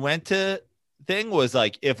argument when we went to thing was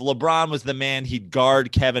like, if LeBron was the man, he'd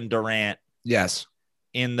guard Kevin Durant. Yes.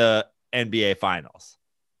 In the NBA Finals.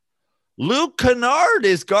 Luke Kennard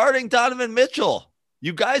is guarding Donovan Mitchell.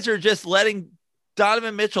 You guys are just letting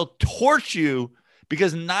Donovan Mitchell torch you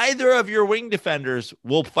because neither of your wing defenders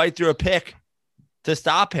will fight through a pick to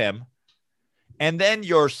stop him. And then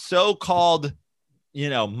your so-called,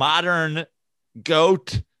 modern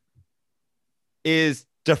GOAT is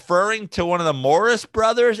deferring to one of the Morris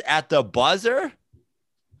brothers at the buzzer.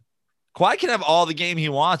 Kawhi can have all the game he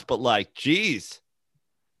wants, but geez,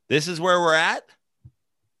 this is where we're at.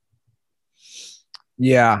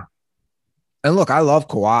 Yeah. And look, I love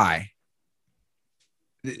Kawhi.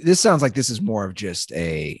 This sounds like this is more of just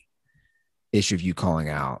a issue of you calling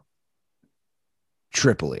out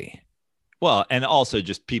Tripoli. Well, and also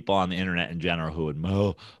just people on the internet in general who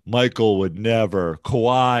would, Michael would never,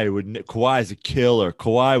 Kawhi's a killer.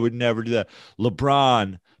 Kawhi would never do that.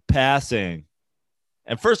 LeBron passing.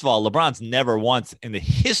 And first of all, LeBron's never once in the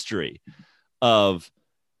history of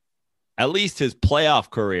at least his playoff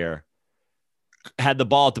career had the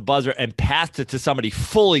ball at the buzzer and passed it to somebody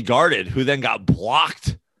fully guarded who then got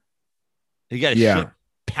blocked. He got shit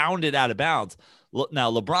pounded out of bounds.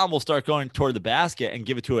 Now, LeBron will start going toward the basket and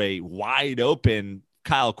give it to a wide open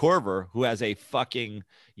Kyle Korver who has a fucking,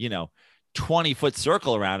 20-foot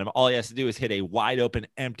circle around him. All he has to do is hit a wide open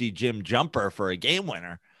empty gym jumper for a game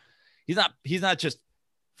winner. He's not just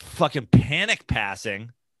fucking panic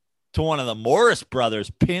passing to one of the Morris brothers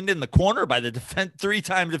pinned in the corner by the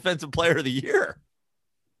three-time defensive player of the year.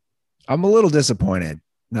 I'm a little disappointed.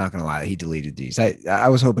 Not going to lie, that he deleted these. I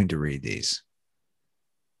was hoping to read these.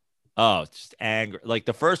 Oh, just angry.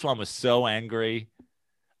 The first one was so angry.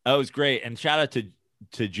 Oh, it was great. And shout out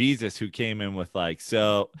to Jesus who came in with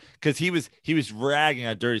because he was ragging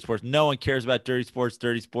on Dirty Sports. No one cares about Dirty Sports.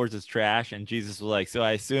 Dirty Sports is trash. And Jesus was like, so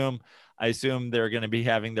I assume they're going to be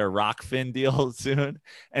having their Rockfin deal soon.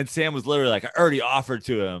 And Sam was literally like, I already offered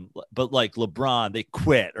to him, but LeBron, they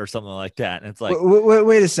quit or something like that. And it's like,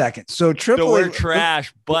 wait a second. So we're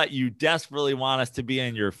trash, but you desperately want us to be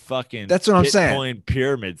in your fucking that's what I'm saying. Bitcoin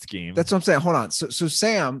pyramid scheme. That's what I'm saying. Hold on. So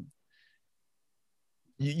Sam,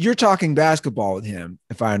 you're talking basketball with him.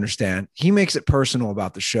 If I understand, he makes it personal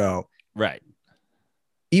about the show. Right.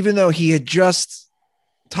 Even though he had just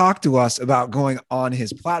talk to us about going on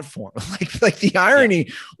his platform. like the irony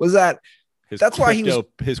was that why he was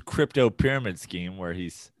his crypto pyramid scheme where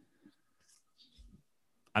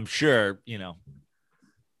I'm sure,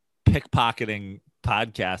 pickpocketing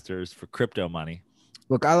podcasters for crypto money.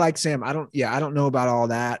 Look, I like Sam. I don't know about all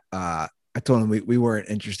that. I told him we weren't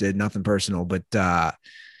interested, nothing personal, but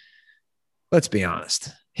let's be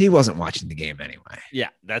honest. He wasn't watching the game anyway. Yeah,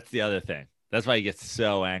 that's the other thing. That's why he gets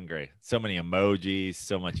so angry. So many emojis,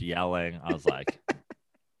 so much yelling. I was like,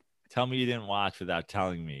 tell me you didn't watch without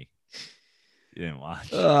telling me you didn't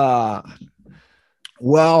watch.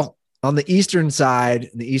 Well, on the Eastern side,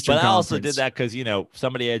 the Eastern But I also Conference, did that because,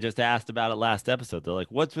 somebody had just asked about it last episode. They're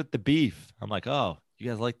like, what's with the beef? I'm like, oh, you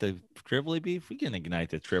guys like the Tripoli beef? We can ignite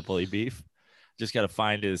the Tripoli beef. Just got to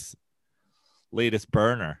find his latest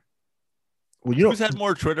burner. Well, who's had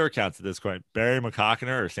more Twitter accounts at this point, Barry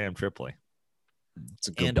McCockiner or Sam Tripoli? It's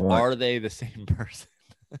a good and point. Are they the same person?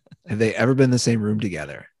 Have they ever been in the same room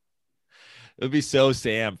together? It would be so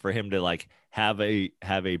Sam for him to have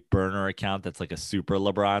a burner account that's like a super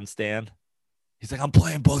LeBron stan. He's like, I'm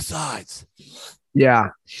playing both sides. Yeah,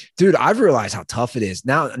 dude, I've realized how tough it is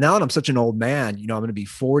now that I'm such an old man. I'm going to be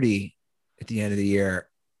 40 at the end of the year.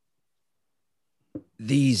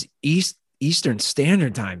 These Eastern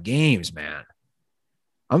Standard Time games, man.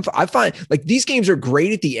 I find these games are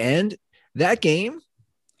great at the end. That game,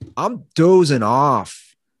 I'm dozing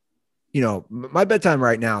off. My bedtime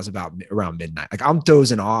right now is about around midnight. I'm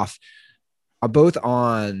dozing off. I'm both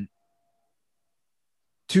on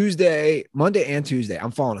Monday and Tuesday.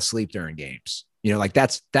 I'm falling asleep during games.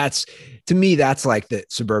 That's to me, that's like the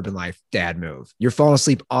suburban life dad move. You're falling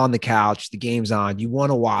asleep on the couch. The game's on. You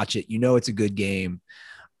want to watch it. It's a good game.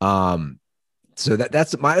 So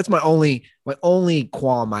that's my only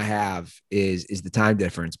qualm I have is the time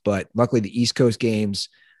difference. But luckily the East Coast games,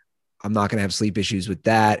 I'm not going to have sleep issues with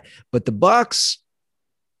that. But the Bucks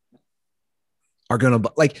are going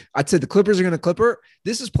to, like I said, the Clippers are going to Clipper.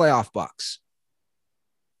 This is playoff Bucks.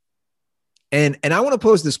 And I want to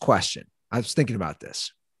pose this question. I was thinking about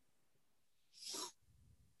this.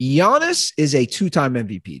 Giannis is a 2-time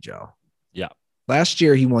MVP, Joe. Yeah. Last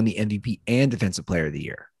year, he won the MVP and Defensive Player of the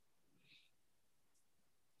Year.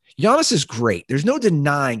 Giannis is great. There's no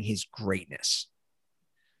denying his greatness.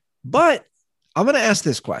 But I'm going to ask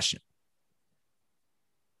this question.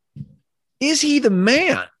 Is he the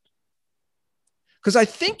man? Because I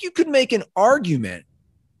think you could make an argument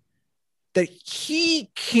that he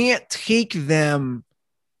can't take them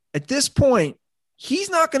at this point. He's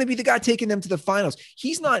not going to be the guy taking them to the finals.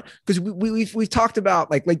 He's not, because we've talked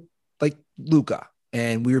about like Luka,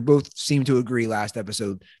 and we were both seem to agree last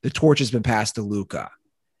episode. The torch has been passed to Luka,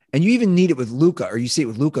 and you even need it with Luka, or you see it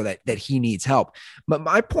with Luka that he needs help. But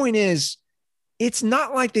my point is, it's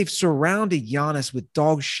not like they've surrounded Giannis with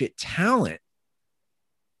dog shit talent.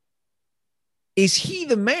 Is he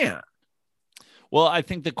the man? Well, I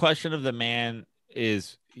think the question of the man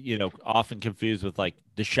is, often confused with like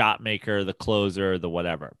the shot maker, the closer, the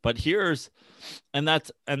whatever. But and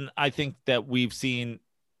I think that we've seen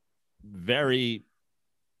very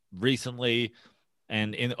recently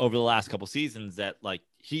and over the last couple seasons that like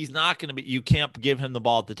he's not going to be, you can't give him the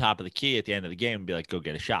ball at the top of the key at the end of the game and be like, go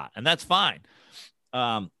get a shot. And that's fine.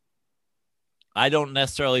 I don't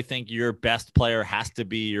necessarily think your best player has to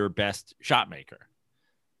be your best shot maker.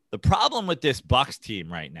 The problem with this Bucks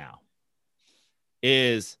team right now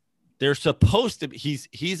is they're supposed to be, he's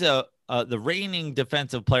the reigning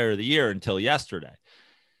defensive player of the year until yesterday.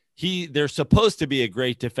 They're supposed to be a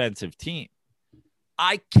great defensive team.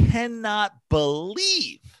 I cannot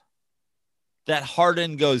believe that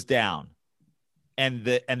Harden goes down and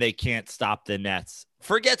they can't stop the Nets.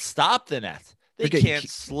 Forget stop the Nets. They can't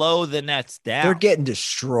slow the Nets down. They're getting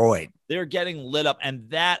destroyed. They're getting lit up. And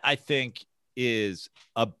that, I think, is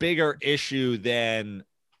a bigger issue than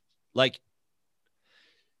like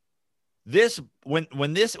this.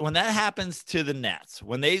 When that happens to the Nets,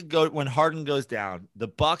 when Harden goes down, the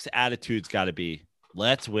Bucks attitude's got to be,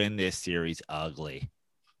 let's win this series ugly.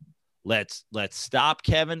 Let's stop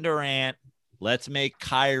Kevin Durant. Let's make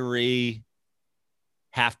Kyrie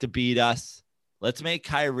have to beat us. Let's make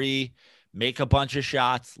Kyrie make a bunch of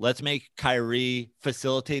shots. Let's make Kyrie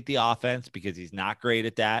facilitate the offense because he's not great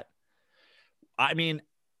at that. I mean,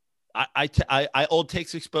 I old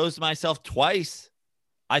takes exposed myself twice.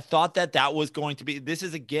 I thought that was going to be, this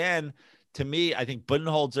is again, to me, I think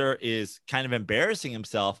Budenholzer is kind of embarrassing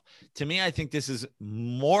himself. To me, I think this is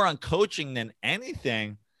more on coaching than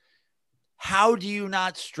anything. How do you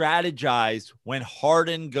not strategize when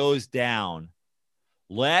Harden goes down?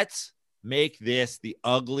 Let's make this the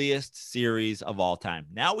ugliest series of all time.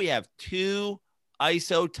 Now we have two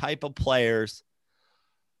ISO type of players.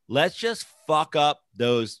 Let's just fuck up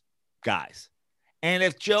those guys. And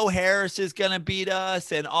if Joe Harris is going to beat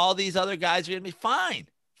us and all these other guys are going to be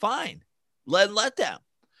fine. Let them.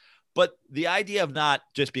 But the idea of not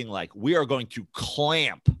just being like, we are going to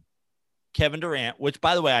clamp Kevin Durant, which,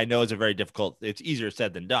 by the way, I know is it's easier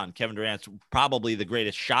said than done. Kevin Durant's probably the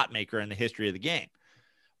greatest shot maker in the history of the game.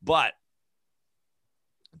 But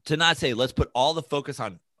to not say, let's put all the focus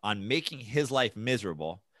on making his life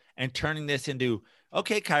miserable and turning this into,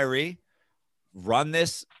 okay, Kyrie, run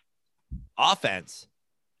this offense.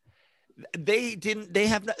 They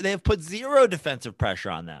have put zero defensive pressure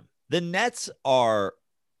on them. The Nets are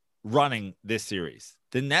running this series.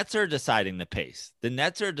 The Nets are deciding the pace. The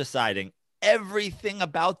Nets are deciding everything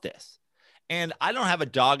about this. And I don't have a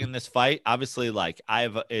dog in this fight. Obviously, like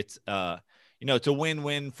it's a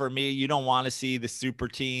win-win for me. You don't want to see the super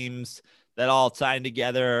teams that all sign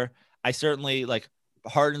together. I certainly like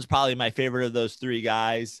Harden's probably my favorite of those three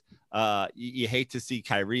guys. You hate to see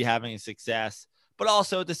Kyrie having success, but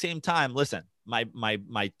also at the same time, listen,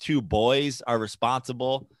 my two boys are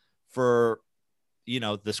responsible for,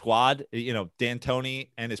 the squad. D'Antoni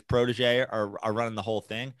and his protege are running the whole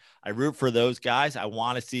thing. I root for those guys. I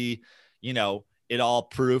want to see, it all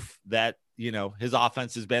proof that, his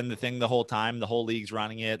offense has been the thing the whole time. The whole league's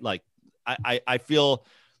running it. Like I feel,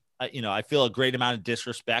 I feel a great amount of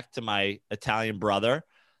disrespect to my Italian brother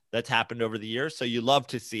that's happened over the years. So you love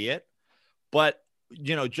to see it, but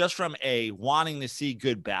just from a wanting to see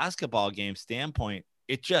good basketball game standpoint,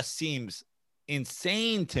 it just seems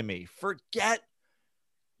insane to me. Forget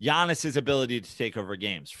Giannis's ability to take over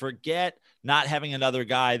games. Forget not having another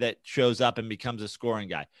guy that shows up and becomes a scoring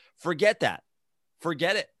guy. Forget that.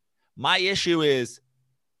 Forget it. My issue is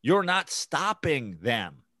you're not stopping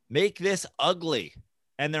them. Make this ugly.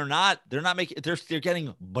 And they're not making, they're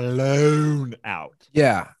getting blown out.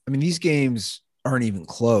 Yeah. I mean, these games aren't even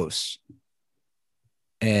close.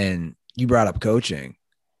 And you brought up coaching.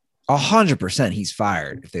 100% he's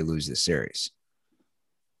fired if they lose this series.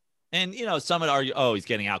 And, some would argue, oh, he's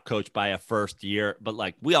getting out coached by a first year. But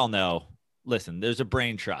like we all know, listen, there's a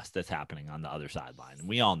brain trust that's happening on the other sideline. And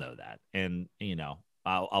we all know that. And,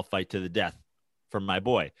 I'll fight to the death for my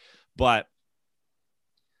boy. But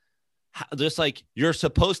just like you're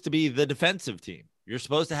supposed to be the defensive team. You're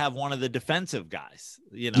supposed to have one of the defensive guys,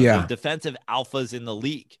 the defensive alphas in the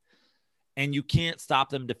league. And you can't stop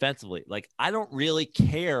them defensively. Like, I don't really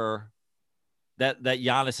care that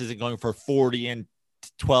Giannis isn't going for 40 and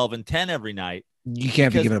 12 and 10 every night. You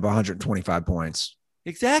can't be giving up 125 points.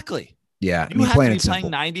 Exactly. Yeah. You have to be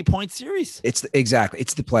playing 90-point series. It's the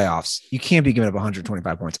playoffs. You can't be giving up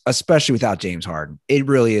 125 points, especially without James Harden. It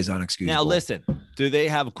really is unexcusable. Now, listen, do they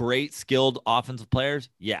have great skilled offensive players?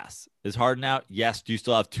 Yes. Is Harden out? Yes. Do you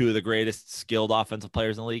still have two of the greatest skilled offensive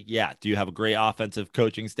players in the league? Yeah. Do you have a great offensive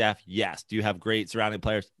coaching staff? Yes. Do you have great surrounding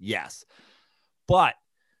players? Yes. But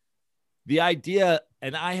the idea,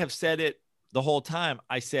 and I have said it the whole time,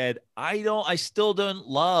 I said, I still don't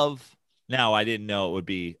love. Now, I didn't know it would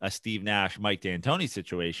be a Steve Nash, Mike D'Antoni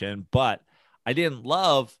situation, but I didn't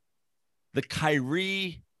love the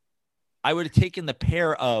Kyrie. I would have taken the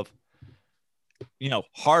pair of,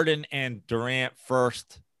 Harden and Durant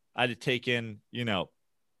first. I'd have taken,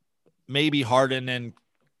 maybe Harden and,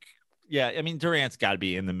 Durant's got to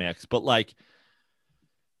be in the mix, but like,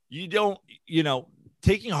 you don't,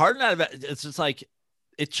 taking Harden out of it, it's just like,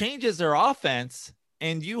 it changes their offense,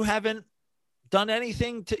 and you haven't done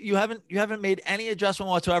anything you haven't made any adjustment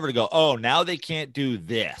whatsoever to go, oh, now they can't do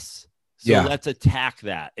this. So let's attack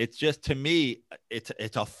that. It's just, to me, it's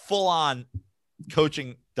a full on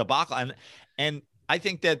coaching debacle. And I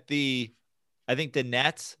think that the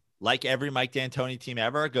Nets, like every Mike D'Antoni team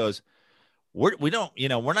ever, goes, we're not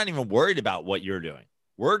even worried about what you're doing.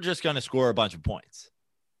 We're just going to score a bunch of points.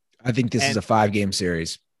 I think this is a 5-game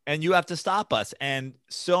series. And you have to stop us. And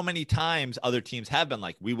so many times other teams have been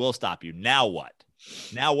like, we will stop you. Now what?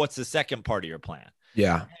 Now what's the second part of your plan?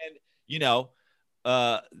 Yeah. And,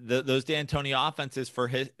 those D'Antoni offenses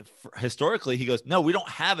historically, he goes, no, we don't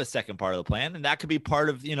have a second part of the plan. And that could be part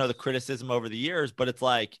of, the criticism over the years. But it's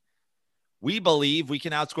like, we believe we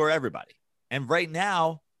can outscore everybody. And right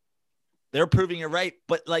now, they're proving it right.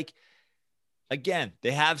 But like, again,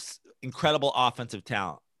 they have incredible offensive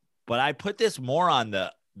talent. But I put this more on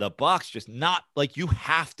the Bucks, just not like, you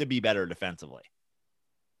have to be better defensively.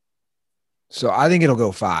 So I think it'll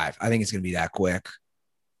go 5. I think it's going to be that quick.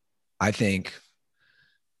 I think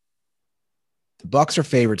the Bucks are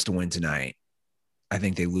favorites to win tonight. I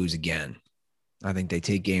think they lose again. I think they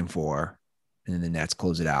take game 4 and then the Nets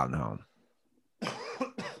close it out and home.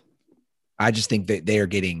 I just think that they are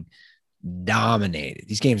getting dominated.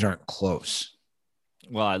 These games aren't close.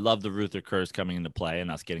 Well, I love the Ruther curse coming into play and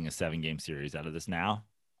us getting a 7-game series out of this now.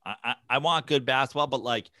 I want good basketball, but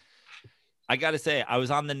like, I got to say, I was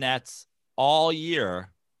on the Nets all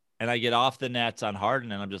year and I get off the Nets on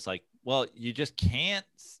Harden and I'm just like, well, you just can't,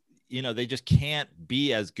 they just can't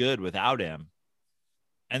be as good without him.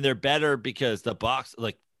 And they're better because the Bucks,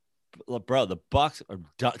 like, bro, the Bucks are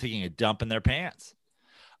taking a dump in their pants.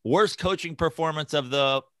 Worst coaching performance of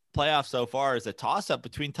the playoffs so far is a toss-up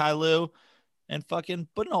between Ty Lue and fucking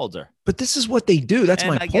Budenholzer. But this is what they do. That's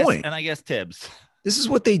my point. And I guess Tibbs. This is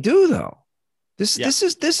what they do, though. This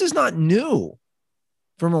is not new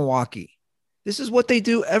for Milwaukee. This is what they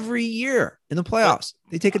do every year in the playoffs.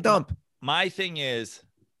 They take a dump. My thing is,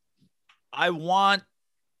 I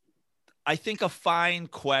think a fine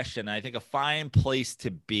question, I think a fine place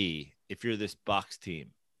to be if you're this Bucks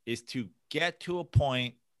team is to get to a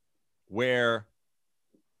point where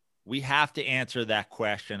we have to answer that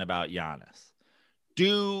question about Giannis.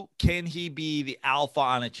 Can he be the alpha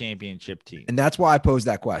on a championship team? And that's why I posed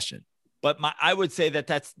that question. But I would say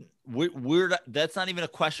that's not even a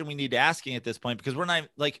question we need to asking at this point, because we're not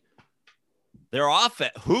like their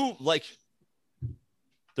offense.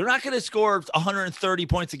 They're not going to score 130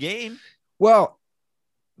 points a game. Well,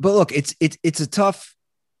 but look, it's a tough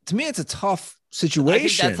situation. I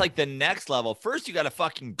think that's like the next level. First, you got to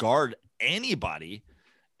fucking guard anybody,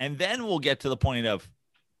 and then we'll get to the point of,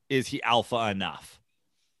 is he alpha enough?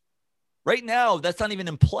 Right now, that's not even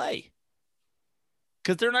in play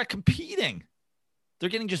because they're not competing. They're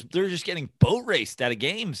just getting boat raced out of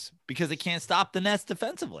games because they can't stop the Nets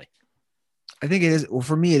defensively. I think it is. Well,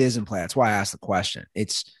 for me, it is in play. That's why I asked the question.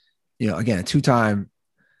 It's, again, a 2-time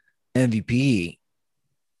MVP.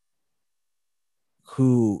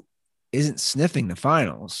 who isn't sniffing the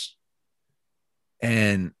finals.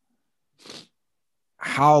 And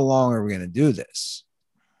how long are we going to do this?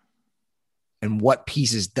 And what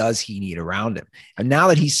pieces does he need around him? And now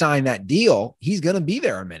that he signed that deal, he's going to be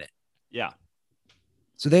there a minute. Yeah.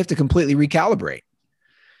 So they have to completely recalibrate.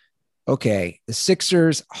 Okay, the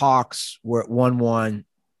Sixers, Hawks were at 1-1.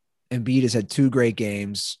 Embiid has had 2 great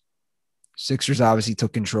games. Sixers obviously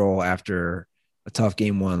took control after a tough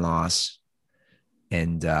game 1 loss.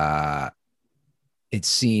 And it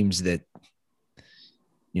seems that,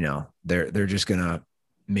 you know, they're just going to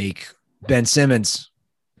make Ben Simmons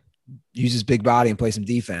use his big body and play some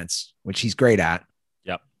defense, which he's great at.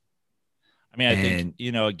 Yep. I mean, I think,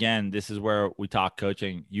 you know, again, this is where we talk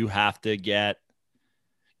coaching. You have to get,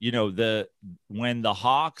 you know, when the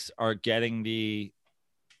Hawks are getting the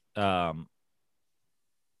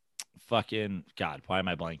fucking God, why am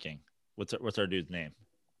I blanking? What's our dude's name?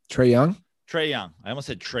 Trae Young. Trae Young. I almost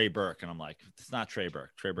said Trey Burke, and I'm like, it's not Trey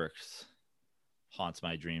Burke. Trey Burke haunts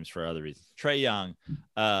my dreams for other reasons. Trae Young,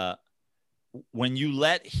 when you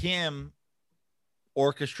let him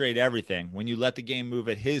orchestrate everything, when you let the game move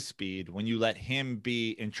at his speed, when you let him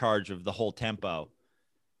be in charge of the whole tempo,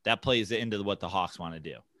 that plays into what the Hawks want to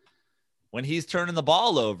do. When he's turning the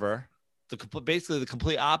ball over, basically the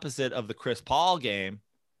complete opposite of the Chris Paul game,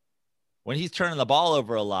 when he's turning the ball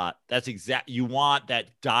over a lot, you want that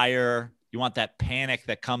you want that panic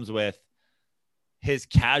that comes with his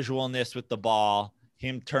casualness with the ball,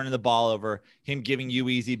 him turning the ball over, him giving you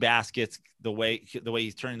easy baskets, the way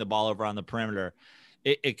he's turning the ball over on the perimeter.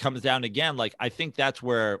 It comes down again. Like, I think that's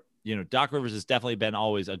where, you know, Doc Rivers has definitely been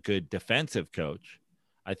always a good defensive coach.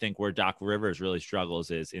 I think where Doc Rivers really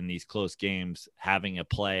struggles is in these close games, having a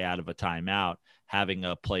play out of a timeout, having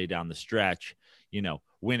a play down the stretch, you know,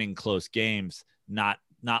 winning close games, not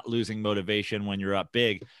losing motivation when you're up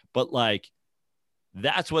big. But like,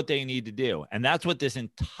 that's what they need to do. And that's what this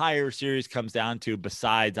entire series comes down to,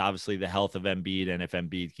 besides obviously the health of Embiid. And if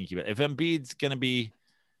Embiid can keep it, if Embiid's going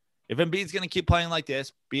to keep playing like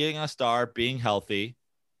this, being a star, being healthy,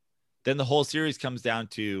 then the whole series comes down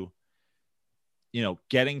to, you know,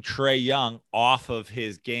 getting Trae Young off of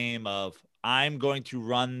his game of, I'm going to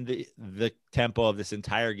run the tempo of this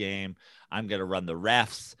entire game. I'm going to run the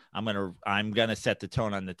refs. I'm going to set the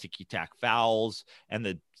tone on the ticky-tack fouls and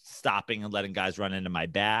the stopping and letting guys run into my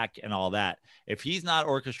back and all that. If he's not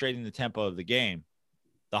orchestrating the tempo of the game,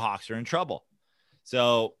 the Hawks are in trouble.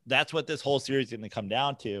 So that's what this whole series is going to come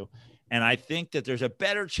down to. And I think that there's a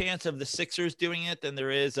better chance of the Sixers doing it than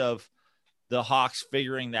there is of the Hawks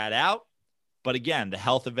figuring that out. But again, the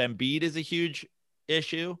health of Embiid is a huge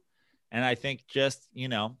issue. And I think just, you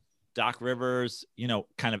know, Doc Rivers, you know,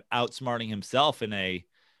 kind of outsmarting himself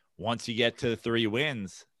once you get to 3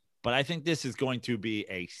 wins. But I think this is going to be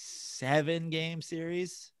a 7-game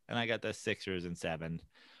series. And I got the Sixers in 7,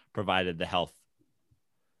 provided the health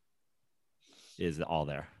is all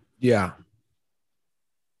there. Yeah.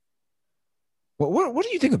 What do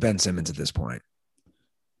you think of Ben Simmons at this point?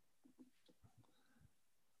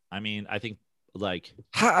 I mean, I think like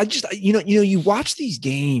you watch these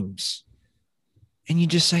games and you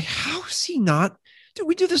just say, how is he not? Dude,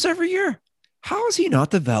 we do this every year. How has he not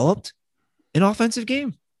developed an offensive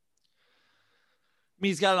game? I mean,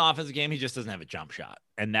 he's got an offensive game. He just doesn't have a jump shot.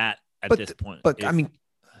 And that this point. But I mean,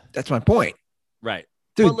 that's my point. Right.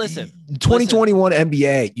 Dude, but listen, 2021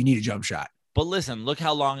 NBA, you need a jump shot. But listen, look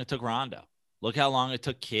how long it took Rondo. Look how long it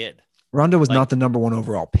took Kidd. Rondo was not the number 1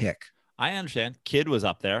 overall pick. I understand. Kidd was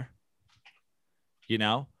up there. You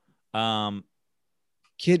know,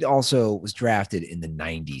 Kidd also was drafted in the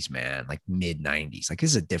 90s, man, like mid 90s. Like,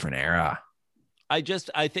 this is a different era. I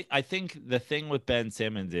think the thing with Ben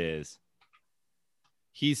Simmons is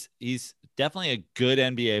he's definitely a good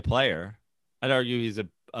NBA player. I'd argue he's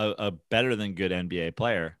a better than good NBA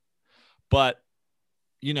player, but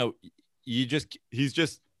you know, he's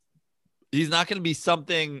not going to be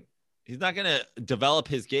something. He's not going to develop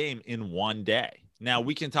his game in one day. Now,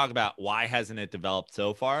 we can talk about why hasn't it developed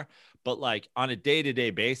so far, but like on a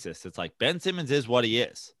day-to-day basis, it's like Ben Simmons is what he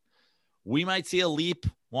is. We might see a leap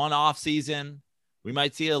one off season. We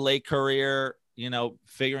might see a late career, you know,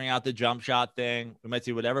 figuring out the jump shot thing. We might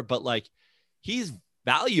see whatever, but like he's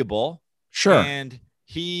valuable. Sure. And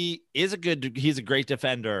he's a great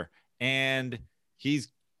defender, and he's,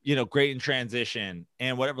 you know, great in transition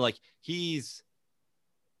and whatever. Like he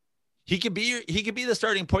could be the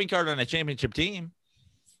starting point guard on a championship team,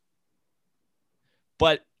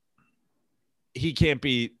 but he can't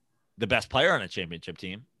be the best player on a championship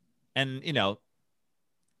team. And, you know,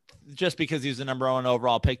 just because he's the number 1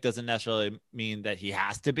 overall pick doesn't necessarily mean that he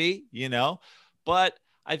has to be, you know, but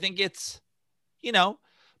I think it's, you know,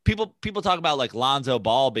 people talk about like Lonzo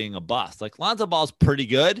Ball being a bust. Like Lonzo Ball's pretty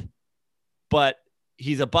good, but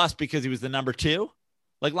he's a bust because he was the number 2.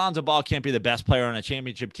 Like Lonzo Ball can't be the best player on a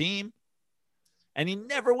championship team, and he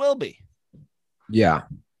never will be. Yeah.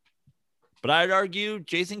 But I'd argue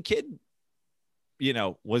Jason Kidd, you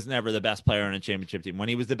know, was never the best player on a championship team. When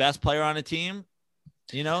he was the best player on a team,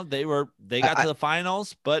 you know, they got to the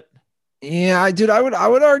finals, but yeah, I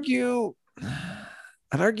would argue,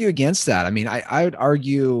 I'd argue against that. I mean, I would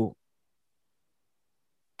argue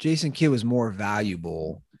Jason Kidd was more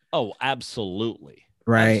valuable. oh, absolutely.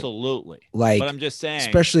 Right. Absolutely. Like, but I'm just saying,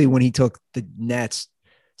 especially when he took the Nets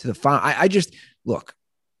to the final. I just look,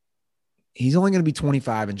 he's only going to be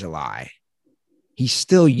 25 in July. He's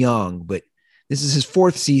still young, but this is his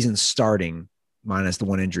 4th season starting, minus the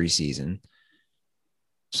 1 injury season.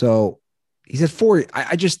 So he's at 4.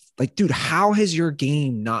 I just like, dude, how has your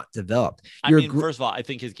game not developed? I mean, first of all, I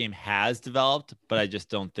think his game has developed, but I just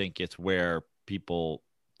don't think it's where people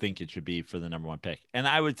think it should be for the number 1 pick. And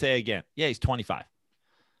I would say again, yeah, he's 25.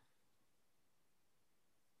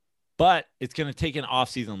 But it's going to take an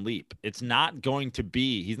offseason leap. It's not going to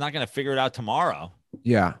be, he's not going to figure it out tomorrow.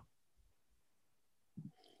 Yeah.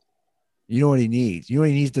 You know what he needs? You know what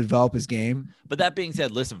he needs to develop his game? But that being said,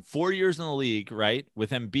 listen, 4 years in the league, right? With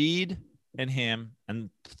Embiid and him and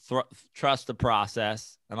trust the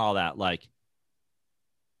process and all that. Like,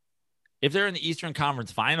 if they're in the Eastern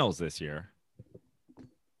Conference Finals this year,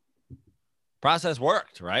 process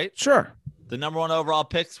worked, right? Sure. The number 1 overall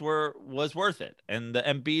picks was worth it. And the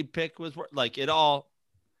Embiid pick was like it all.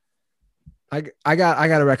 I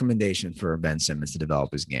got a recommendation for Ben Simmons to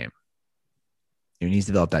develop his game. He needs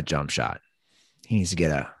to develop that jump shot. He needs to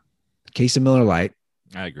get a case of Miller Lite.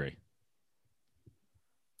 I agree.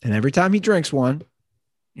 And every time he drinks one,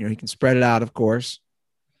 you know, he can spread it out, of course,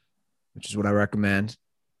 which is what I recommend.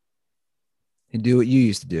 And do what you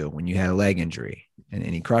used to do when you had a leg injury. And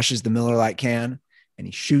he crushes the Miller Lite can and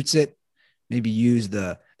he shoots it. Maybe use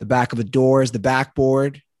the back of a door as the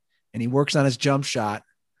backboard. And he works on his jump shot,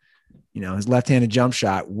 you know, his left-handed jump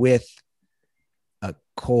shot with a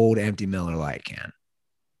cold, empty Miller Lite can.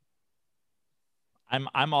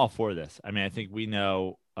 I'm all for this. I mean, I think we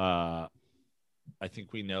know that,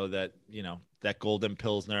 you know, that golden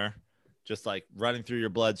Pilsner, just like running through your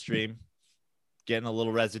bloodstream, getting a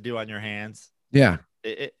little residue on your hands. Yeah.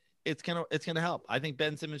 It's gonna help. I think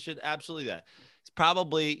Ben Simmons should absolutely that. It's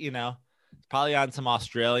probably, you know, probably on some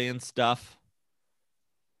Australian stuff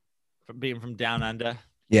from being from down under.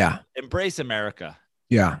 Yeah. Embrace America.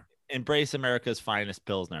 Yeah. Embrace America's finest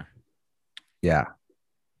Pilsner. Yeah.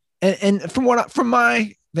 And from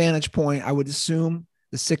my vantage point, I would assume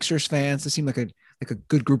the Sixers fans, they seem like a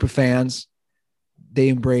good group of fans. They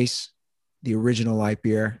embrace the original light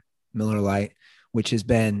beer, Miller Lite, which has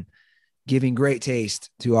been giving great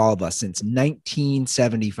taste to all of us since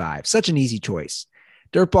 1975. Such an easy choice.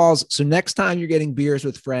 Dirtballs. So next time you're getting beers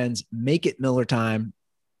with friends, make it Miller time.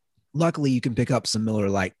 Luckily, you can pick up some Miller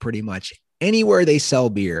Lite pretty much anywhere they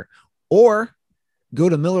sell beer, or go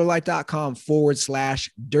to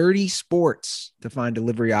MillerLite.com/dirty sports to find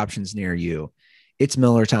delivery options near you. It's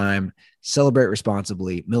Miller time. Celebrate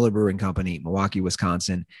responsibly. Miller Brewing Company, Milwaukee,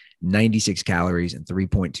 Wisconsin, 96 calories and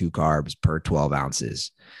 3.2 carbs per 12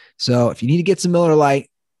 ounces. So if you need to get some Miller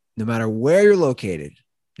Lite, no matter where you're located,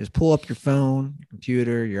 just pull up your phone, your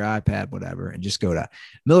computer, your iPad, whatever, and just go to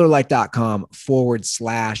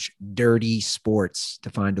MillerLite.com/dirty sports to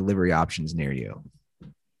find delivery options near you.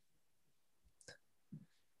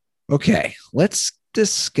 Okay, let's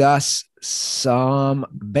discuss some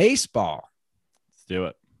baseball. Let's do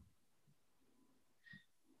it.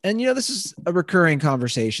 And, you know, this is a recurring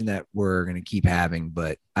conversation that we're going to keep having,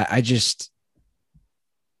 but I just,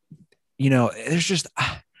 you know,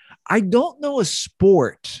 I don't know a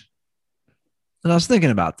sport, and I was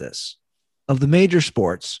thinking about this, of the major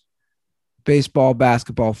sports, baseball,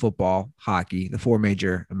 basketball, football, hockey, the 4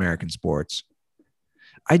 major American sports.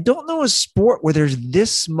 I don't know a sport where there's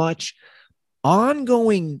this much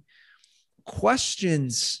ongoing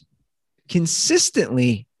questions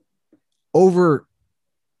consistently over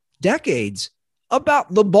decades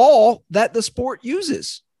about the ball that the sport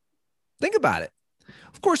uses. Think about it.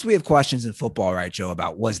 Of course, we have questions in football, right, Joe,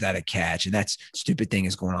 about was that a catch? And that stupid thing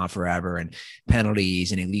is going on forever, and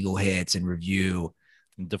penalties and illegal hits and review.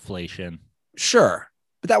 Deflation. Sure.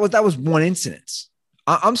 But that was one incident.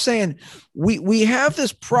 I'm saying we have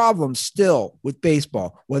this problem still with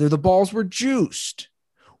baseball, whether the balls were juiced,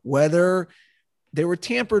 whether they were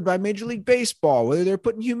tampered by Major League Baseball, whether they're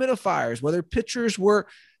putting humidifiers, whether pitchers were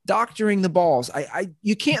doctoring the balls.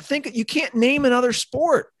 You can't name another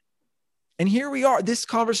sport. And here we are. This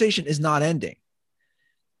conversation is not ending.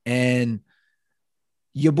 And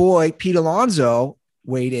your boy Pete Alonso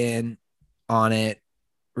weighed in on it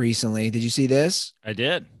recently. Did you see this? I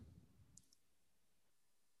did.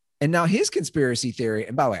 And now his conspiracy theory,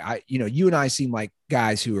 and by the way, you and I seem like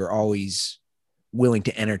guys who are always willing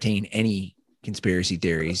to entertain any conspiracy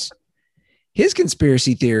theories. His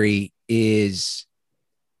conspiracy theory is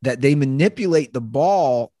that they manipulate the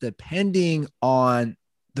ball depending on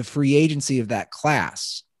the free agency of that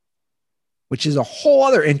class, which is a whole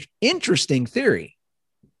other interesting theory.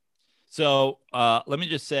 So let me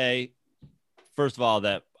just say, first of all,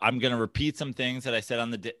 that I'm going to repeat some things that I said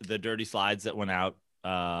on the dirty slides that went out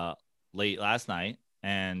late last night.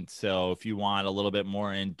 And so if you want a little bit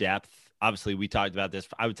more in depth, obviously we talked about this.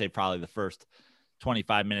 I would say probably the first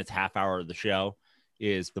 25 minutes, half hour of the show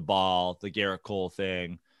is the ball, the Garrett Cole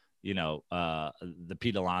thing, the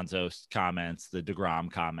Pete Alonso comments, the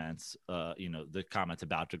DeGrom comments, the comments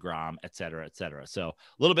about DeGrom, et cetera, et cetera. So a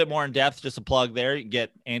little bit more in depth, just a plug there. You can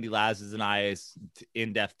get Andy Laz's and I's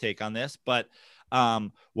in-depth take on this. But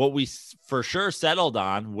what we for sure settled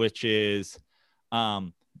on, which is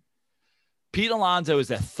Pete Alonso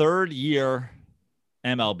is a third-year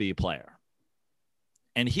MLB player.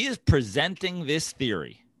 And he is presenting this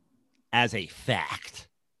theory as a fact.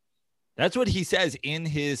 That's what he says in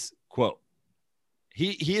his quote.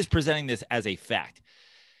 He is presenting this as a fact.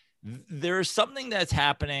 There's something that's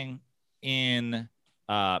happening in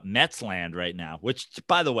Mets land right now, which,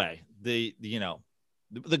 by the way, the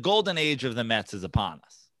golden age of the Mets is upon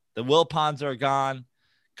us. The Wilpons are gone.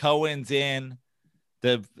 Cohen's in.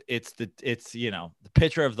 It's the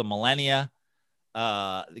pitcher of the millennia.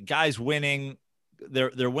 The guy's winning.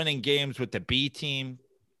 They're winning games with the B team.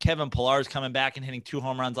 Kevin Pillar's coming back and hitting 2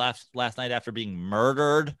 home runs last night after being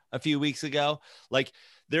murdered a few weeks ago. Like,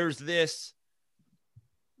 there's this.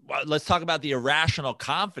 Let's talk about the irrational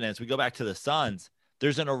confidence. We go back to the Suns.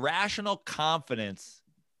 There's an irrational confidence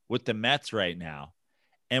with the Mets right now.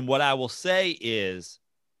 And what I will say is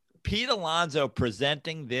Pete Alonso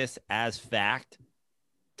presenting this as fact,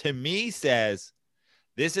 to me, says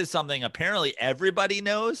this is something apparently everybody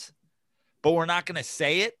knows, but we're not going to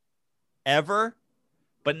say it ever.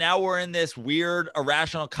 But now we're in this weird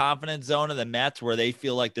irrational confidence zone of the Mets where they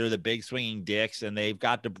feel like they're the big swinging dicks and they've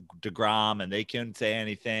got DeGrom and they can't say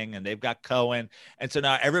anything and they've got Cohen. And so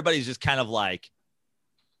now everybody's just kind of like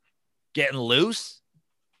getting a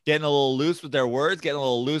little loose with their words, getting a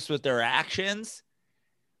little loose with their actions.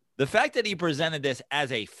 The fact that he presented this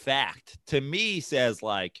as a fact to me says,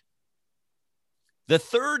 like, the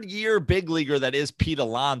third-year big leaguer that is Pete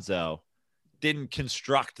Alonso didn't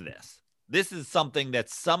construct this. This is something that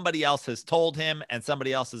somebody else has told him and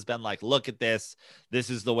somebody else has been like, look at this. This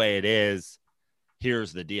is the way it is.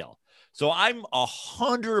 Here's the deal. So I'm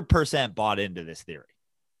 100% bought into this theory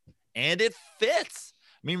and it fits.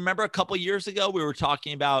 I mean, remember a couple of years ago, we were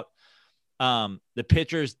talking about the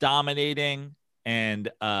pitchers dominating and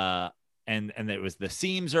it was the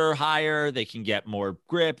seams are higher. They can get more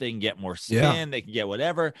grip. They can get more spin. They can get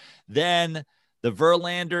whatever. Then the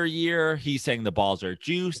Verlander year, he's saying the balls are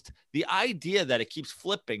juiced. The idea that it keeps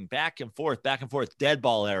flipping back and forth, dead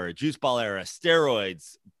ball era, juice ball era,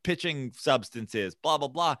 steroids, pitching substances, blah, blah,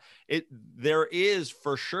 blah. There is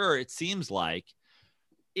for sure, it seems like,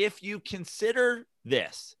 if you consider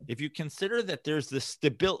that there's this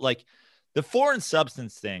stability, like the foreign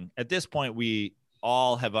substance thing, at this point, we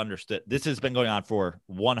all have understood. This has been going on for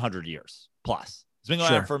 100 years plus. It's been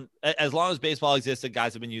going on for as long as baseball existed.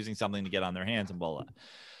 Guys have been using something to get on their hands and blah, blah.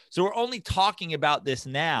 So we're only talking about this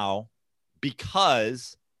now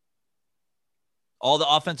because all the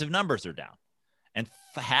offensive numbers are down. And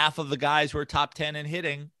half of the guys who are top 10 in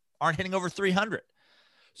hitting aren't hitting over 300.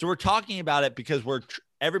 So we're talking about it because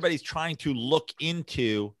everybody's trying to look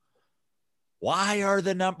into why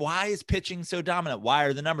is pitching so dominant? Why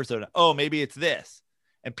are the numbers so dominant? Oh, maybe it's this.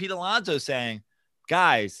 And Pete Alonso saying,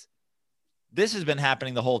 guys, this has been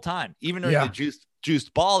happening the whole time. Even during the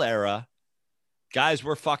juiced ball era, guys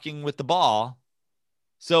were fucking with the ball.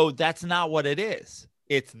 So that's not what it is.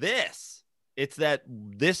 It's this. It's that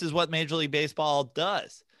this is what Major League Baseball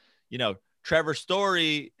does. Trevor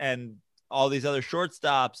Story and all these other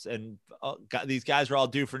shortstops and these guys are all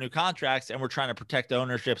due for new contracts, and we're trying to protect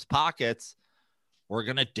ownership's pockets. We're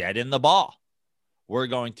going to deaden the ball. We're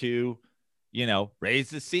going to raise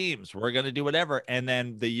the seams. We're going to do whatever. And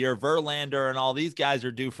then the year Verlander and all these guys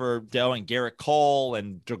are due for dough and Garrett Cole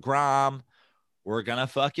and DeGrom, we're going to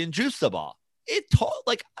fucking juice the ball.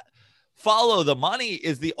 Follow the money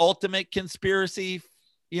is the ultimate conspiracy,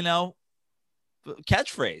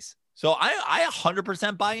 catchphrase. So I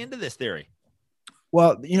 100% buy into this theory.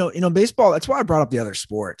 Well, baseball, that's why I brought up the other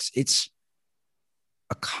sports.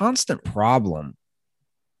 a constant problem.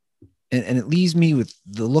 And it leaves me with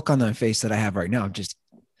the look on my face that I have right now, just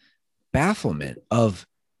bafflement of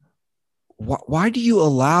why do you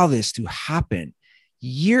allow this to happen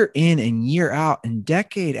year in and year out and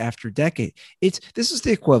decade after decade? This is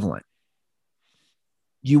the equivalent.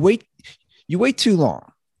 You wait too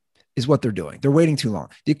long is what they're doing. They're waiting too long.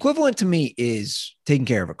 The equivalent to me is taking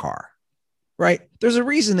care of a car, right? There's a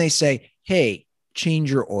reason they say, hey,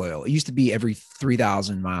 change your oil. It used to be every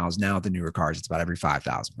 3,000 miles. Now the newer cars, it's about every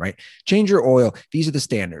 5,000, right? Change your oil. These are the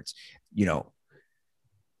standards,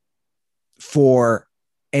 for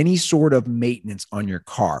any sort of maintenance on your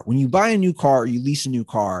car. When you buy a new car or you lease a new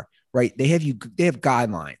car, right? They have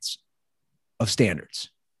guidelines of standards.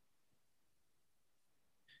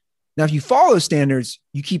 Now, if you follow those standards,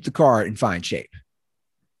 you keep the car in fine shape,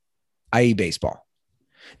 i.e. baseball.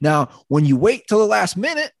 Now, when you wait till the last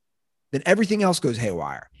minute, then everything else goes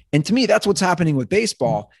haywire. And to me, that's what's happening with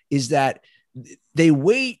baseball, is that they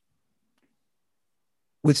wait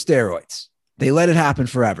with steroids. They let it happen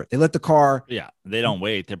forever. They let the car. Yeah. They don't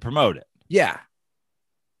wait. They promote it. Yeah.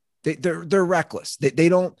 They're reckless. They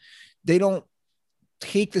don't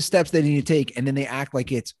take the steps they need to take. And then they act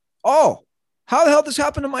like it's, oh, how the hell this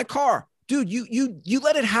happened to my car? Dude, you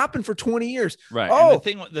let it happen for 20 years. Right. Oh,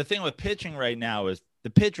 And the thing with pitching right now is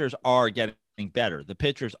the pitchers are getting better. The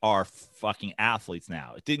pitchers are fucking athletes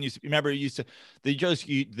now. It didn't used to, remember,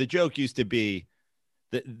 the joke used to be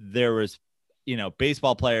that there was,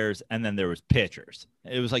 baseball players and then there was pitchers.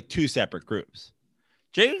 It was like two separate groups.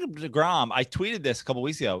 Jacob deGrom, I tweeted this a couple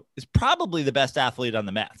weeks ago, is probably the best athlete on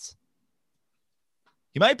the Mets.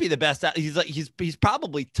 He might be the best. He's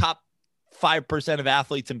probably top 5% of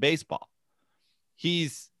athletes in baseball.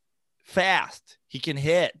 He's fast. He can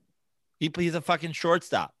hit. He's a fucking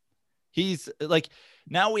shortstop. He's like,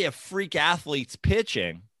 now we have freak athletes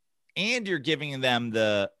pitching, and you're giving them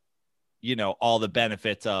the, all the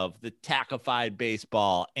benefits of the tackified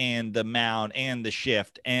baseball and the mound and the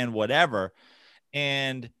shift and whatever.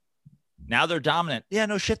 And now they're dominant. Yeah,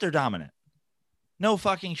 no shit, they're dominant. No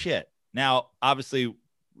fucking shit. Now, obviously,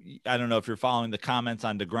 I don't know if you're following the comments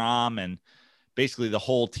on deGrom and basically the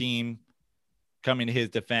whole team coming to his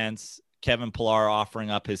defense. Kevin Pillar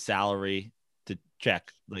offering up his salary to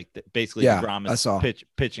check, basically, yeah, deGrom is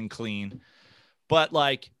pitching clean. But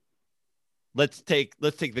let's take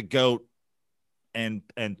the GOAT and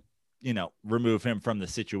remove him from the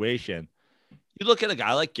situation. You look at a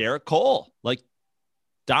guy like Garrett Cole,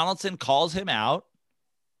 Donaldson calls him out.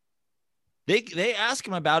 They ask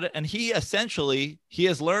him about it, and he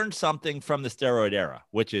has learned something from the steroid era,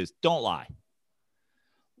 which is don't lie.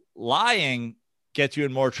 Lying gets you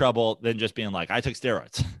in more trouble than just being like, I took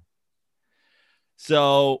steroids.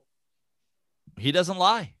 So he doesn't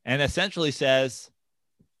lie and essentially says,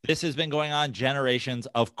 this has been going on generations.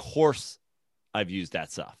 Of course I've used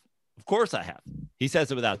that stuff. Of course I have. He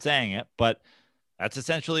says it without saying it, but that's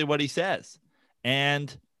essentially what he says.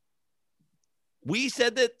 And we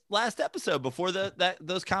said that last episode before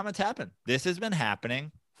those comments happened. This has been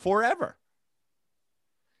happening forever.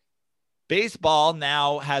 Baseball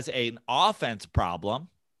now has an offense problem.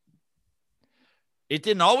 It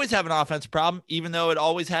didn't always have an offense problem, even though it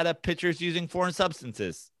always had a pitchers using foreign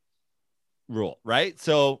substances rule, right?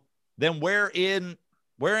 So then wherein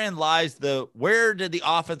lies where did the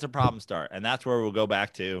offensive problem start? And that's where we'll go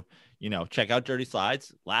back to, check out Dirty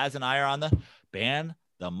Slides. Laz and I are on the ban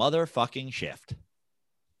the motherfucking shift.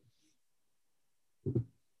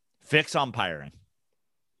 Fix umpiring.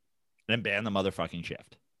 Then ban the motherfucking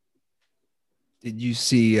shift. Did you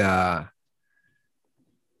see what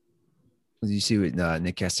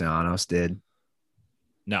Nick Castellanos did?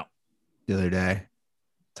 No. The other day?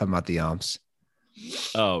 Talking about the umps.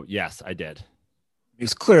 Oh, yes, I did. It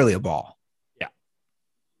was clearly a ball. Yeah.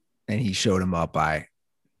 And he showed him up by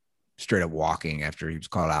straight up walking after he was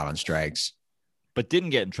called out on strikes. But didn't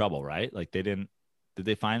get in trouble, right? Did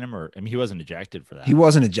they fine him? Or, he wasn't ejected for that. He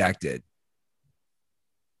wasn't ejected.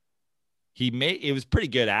 It was pretty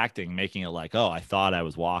good acting, making it like, oh, I thought I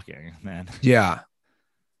was walking, man. Yeah.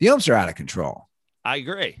 The umps are out of control. I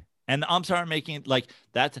agree. And the umps aren't making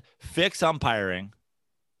that's fix umpiring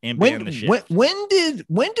and ban the shift. When did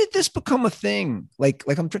this become a thing?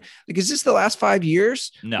 Is this the last 5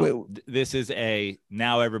 years? No, this is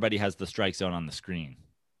now everybody has the strike zone on the screen.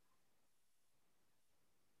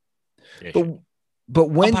 But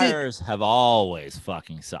when umpires have always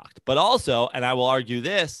fucking sucked. But also, and I will argue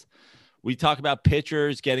this, we talk about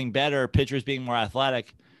pitchers getting better, pitchers being more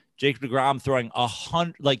athletic. Jacob deGrom throwing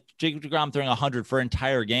 100 for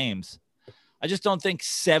entire games. I just don't think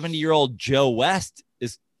 70-year-old Joe West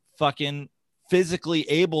is fucking physically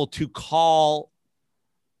able to call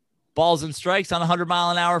balls and strikes on a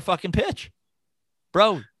 100-mile-an-hour fucking pitch.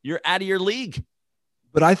 Bro, you're out of your league.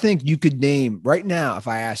 But I think you could name right now, if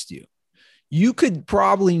I asked you, you could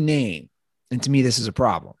probably name, and to me, this is a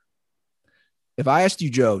problem. If I asked you,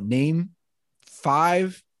 Joe, name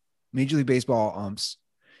 5 Major League Baseball umps,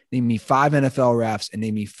 name me 5 NFL refs, and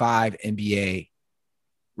name me 5 NBA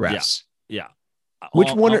refs. Yeah.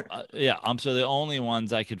 Which one? Umps are the only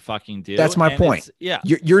ones I could fucking do. That's my point. Yeah.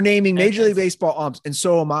 You're naming Major League Baseball umps, and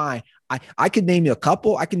so am I. I could name you a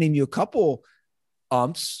couple. I can name you a couple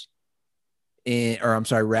umps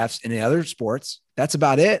refs in the other sports. That's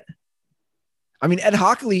about it. I mean, Ed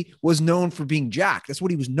Hockley was known for being jacked. That's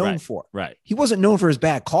what he was known for. Right. He wasn't known for his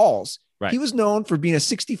bad calls. Right. He was known for being a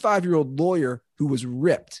 65-year-old lawyer who was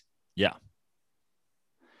ripped. Yeah.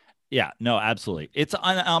 Yeah, no, absolutely. It's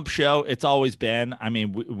an ump show. It's always been. I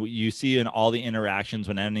mean, you see in all the interactions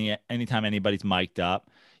when anytime anybody's mic'd up,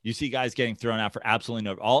 you see guys getting thrown out for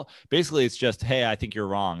absolutely basically it's just, hey, I think you're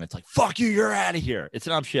wrong. It's like, fuck you, you're out of here. It's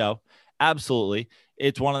an ump show. Absolutely.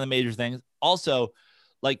 It's one of the major things. Also,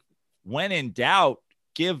 like, when in doubt,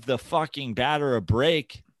 give the fucking batter a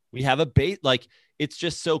break. We have a bait. Like, it's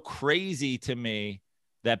just so crazy to me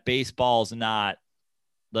that baseball's not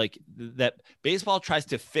like that. Baseball tries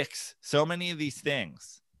to fix so many of these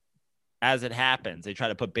things as it happens. They try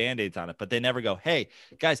to put Band-Aids on it, but they never go, hey,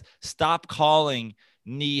 guys, stop calling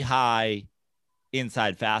knee-high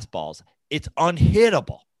inside fastballs. It's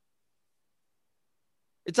unhittable.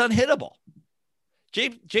 It's unhittable.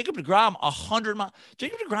 Jacob deGrom, 100 miles.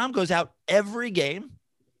 Jacob deGrom goes out every game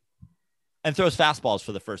and throws fastballs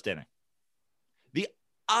for the first inning. The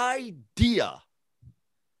idea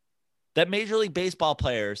that Major League Baseball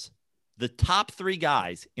players, the top 3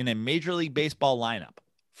 guys in a Major League Baseball lineup,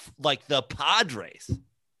 like the Padres,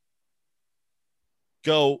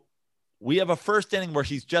 go, we have a first inning where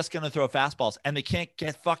he's just going to throw fastballs and they can't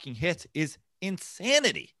get fucking hits is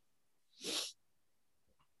insanity.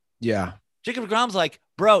 Yeah. Jacob deGrom's like,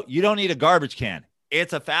 bro, you don't need a garbage can.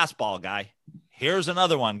 It's a fastball, guy. Here's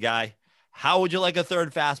another one, guy. How would you like a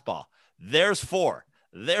third fastball? There's 4.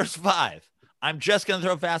 There's 5. I'm just going to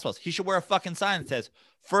throw fastballs. He should wear a fucking sign that says,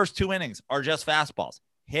 first 2 innings are just fastballs.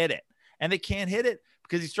 Hit it. And they can't hit it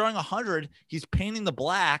because he's throwing 100. He's painting the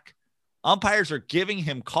black. Umpires are giving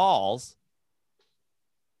him calls.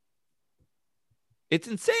 It's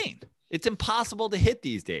insane. It's impossible to hit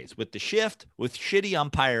these days with the shift, with shitty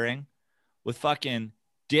umpiring, with fucking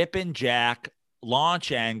dip and jack,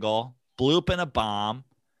 launch angle, bloop and a bomb.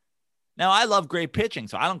 Now, I love great pitching,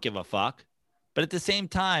 so I don't give a fuck. But at the same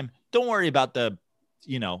time, don't worry about don't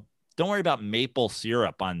worry about maple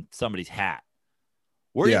syrup on somebody's hat.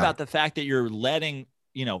 Worry about the fact that you're letting,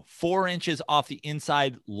 4 inches off the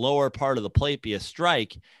inside lower part of the plate be a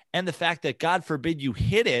strike. And the fact that, God forbid, you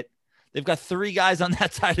hit it, they've got 3 guys on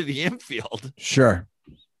that side of the infield. Sure.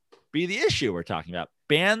 Be the issue we're talking about.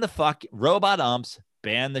 Ban the fuck robot umps,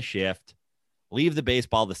 ban the shift, leave the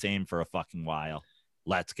baseball the same for a fucking while.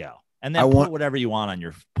 Let's go. And then put whatever you want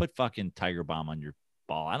on put fucking Tiger Bomb on your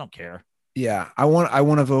ball. I don't care. Yeah. I want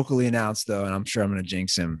to vocally announce though, and I'm sure I'm going to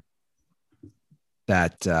jinx him,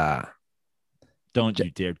 that don't you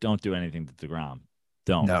dare. Don't do anything to DeGrom.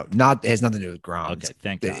 Don't. No, it has nothing to do with Grom. Okay.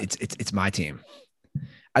 Thank God. It's my team.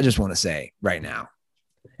 I just want to say right now,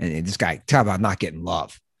 and this guy, talk about not getting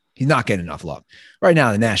love. He's not getting enough love. Right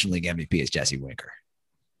now, the National League MVP is Jesse Winker.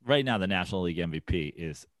 Right now, the National League MVP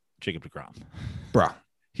is Jacob deGrom. Bro.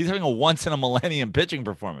 He's having a once-in-a-millennium pitching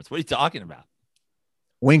performance. What are you talking about?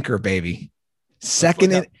 Winker, baby.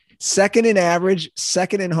 Second in average,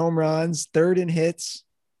 second in home runs, third in hits.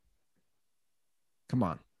 Come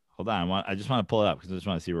on. Hold on. I just want to pull it up because I just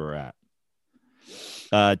want to see where we're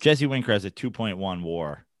at. Jesse Winker has a 2.1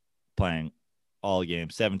 WAR playing all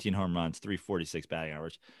games, 17 home runs, 346 batting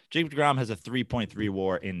average. Jacob deGrom has a 3.3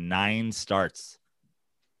 WAR in 9 starts.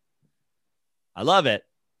 I love it.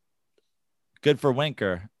 Good for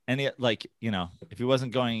Winker. And if he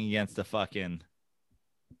wasn't going against the fucking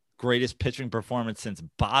greatest pitching performance since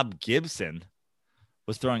Bob Gibson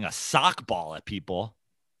was throwing a sock ball at people.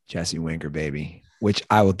 Jesse Winker, baby, which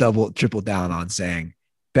I will triple down on saying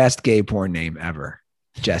best gay porn name ever.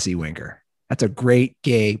 Jesse Winker. That's a great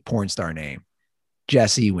gay porn star name.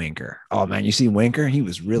 Jesse Winker. Oh man, you see Winker? He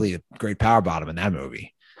was really a great power bottom in that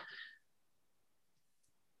movie.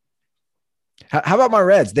 How about my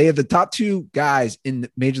Reds? They have the top 2 guys in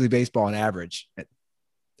Major League Baseball on average, and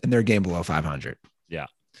they're a game below 500. Yeah.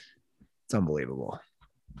 It's unbelievable.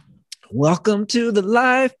 Welcome to the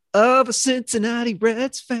life of a Cincinnati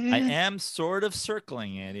Reds fan. I am sort of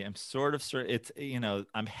circling, Andy. I'm sort of it's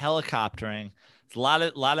I'm helicoptering. It's a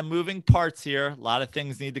lot of moving parts here. A lot of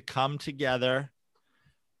things need to come together.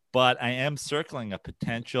 but I am circling a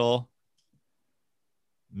potential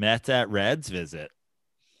Mets at Reds visit.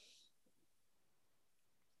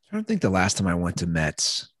 I don't think the last time I went to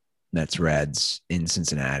Mets Reds in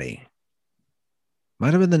Cincinnati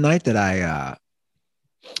might have been the night that I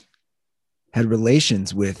had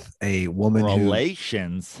relations with a woman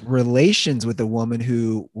relations with a woman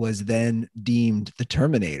who was then deemed the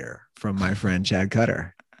Terminator from my friend Chad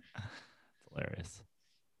Cutter. Hilarious.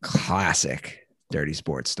 Classic dirty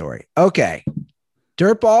sports story. Okay.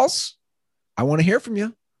 Dirtballs, I want to hear from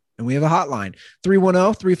you. And we have a hotline,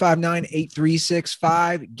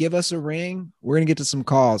 310-359-8365. Give us a ring. We're going to get to some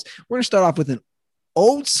calls. We're going to start off with an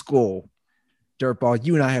old school dirtball.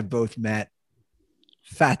 You and I have both met.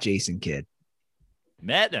 Fat Jason Kidd.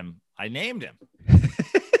 Met him. I named him.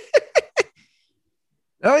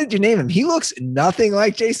 How did you name him? He looks nothing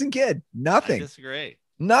like Jason Kidd. Nothing. I disagree.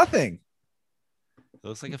 Nothing. It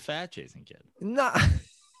looks like a fat Jason Kidd. No.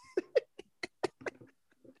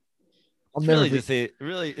 It's really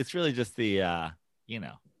just the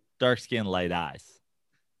dark skin, light eyes.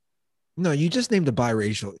 No, you just named a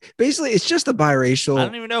biracial. Basically, it's just a biracial. I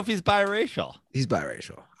don't even know if he's biracial. He's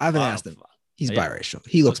biracial. I haven't asked him. He's biracial.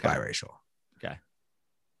 He looks biracial. Okay.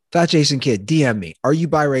 Fat Jason Kidd, DM me. Are you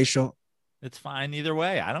biracial? It's fine either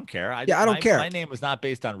way. I don't care. I don't care. My name was not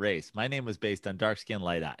based on race. My name was based on dark skin,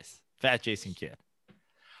 light eyes. Fat Jason Kidd.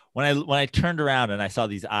 When I turned around and I saw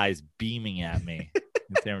these eyes beaming at me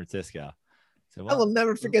in San Francisco. So, I will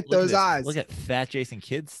never forget those eyes. Look at Fat Jason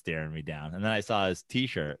Kidd staring me down. And then I saw his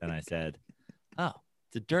t-shirt and I said, oh,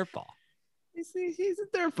 it's a dirtball. He's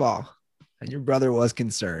a dirtball. And your brother was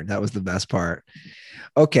concerned. That was the best part.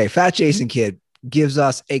 Okay. Fat Jason Kidd gives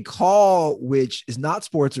us a call, which is not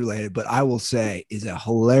sports related, but I will say is a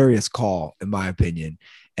hilarious call, in my opinion.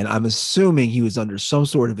 And I'm assuming he was under some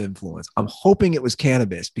sort of influence. I'm hoping it was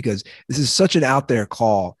cannabis because this is such an out there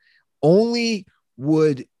call. Only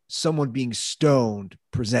would someone being stoned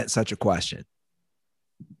present such a question.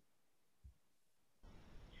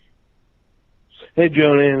 Hey,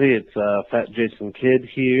 Joe and Andy, it's Fat Jason Kidd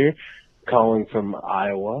here, calling from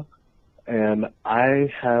Iowa, and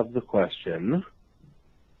I have the question,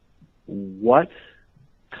 what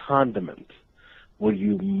condiment would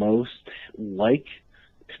you most like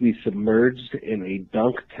to be submerged in a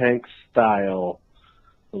dunk tank style,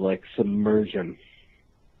 like submersion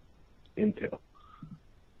into?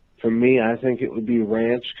 For me, I think it would be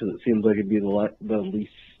ranch because it seems like it'd be the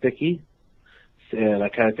least sticky. And I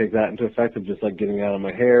kind of take that into effect of just like getting out of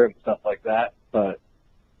my hair and stuff like that. But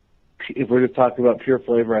if we're just talking about pure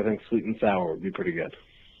flavor, I think sweet and sour would be pretty good.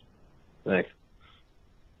 Thanks.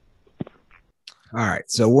 All right.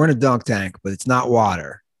 So we're in a dunk tank, but it's not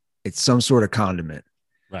water. It's some sort of condiment.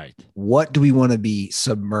 Right. What do we want to be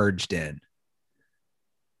submerged in?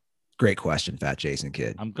 Great question, Fat Jason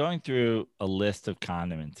Kidd. I'm going through a list of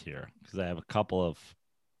condiments here because I have a couple of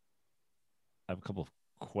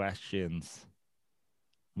questions.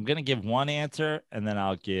 I'm going to give one answer and then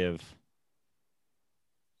I'll give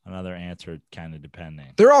another answer kind of depending.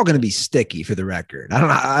 They're all going to be sticky for the record.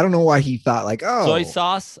 I don't know why he thought like, oh, soy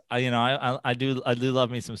sauce. I do love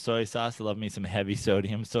me some soy sauce. I love me some heavy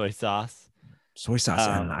sodium soy sauce. Soy sauce.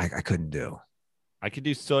 I couldn't do. I could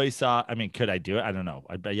do soy sauce. I mean, could I do it? I don't know.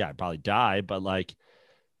 I'd probably die, but like,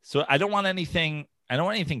 so I don't want anything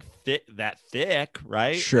that thick,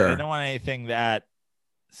 right? Sure. I don't want anything that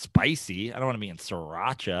spicy. I don't want to be in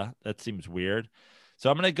sriracha. That seems weird.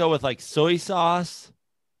 So I'm going to go with like soy sauce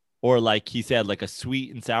or like he said, like a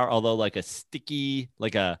sweet and sour, although like a sticky,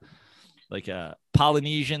 like a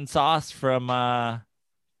Polynesian sauce from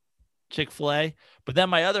Chick-fil-A. But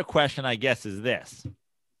then my other question, I guess, is this.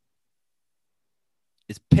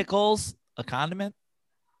 Is pickles a condiment?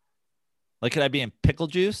 Like, could I be in pickle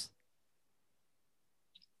juice?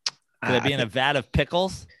 Could I be in a vat of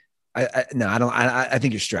pickles? No, I don't. I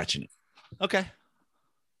think you're stretching it. Okay.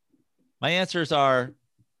 My answers are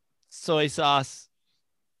soy sauce,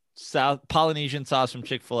 Polynesian sauce from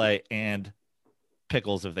Chick-fil-A, and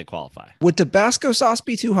pickles if they qualify. Would Tabasco sauce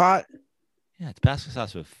be too hot? Yeah, Tabasco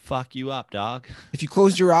sauce would fuck you up, dog. If you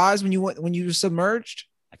closed your eyes when you were submerged?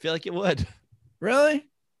 I feel like it would. Really?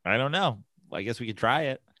 I don't know. I guess we could try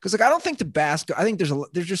it. Because like I don't think Tabasco. I think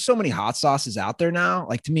there's just so many hot sauces out there now.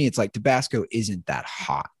 Like to me, it's like Tabasco isn't that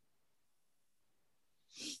hot.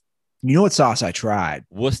 You know what sauce I tried?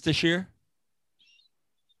 Worcestershire.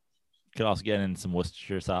 Could also get in some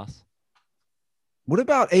Worcestershire sauce. What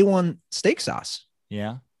about A1 steak sauce?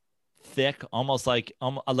 Yeah, thick, almost like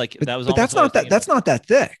that was. But that's not that. That's not that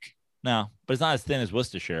thick. No, but it's not as thin as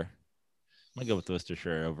Worcestershire. I'm gonna go with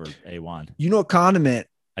Worcestershire over A1. You know what condiment?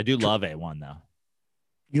 I do love A1 though.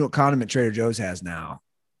 You know what condiment Trader Joe's has now?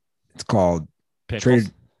 It's called Pickles.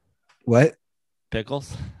 Trader. What?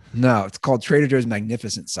 Pickles. No, it's called Trader Joe's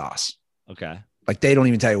Magnificent Sauce. Okay. Like they don't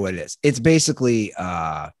even tell you what it is. It's basically,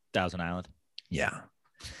 Thousand Island. yeah.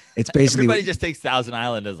 It's basically Everybody just takes Thousand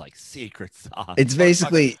Island as like secret sauce. it's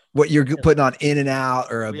basically what you're putting on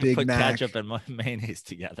In-N-Out or a we Big put Mac. ketchup and mayonnaise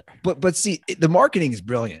together. But see, the marketing is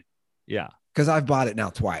brilliant Yeah. because I've bought it now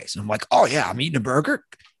twice. I'm like, oh yeah, I'm eating a burger.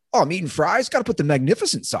 Oh, I'm eating fries. Got to put the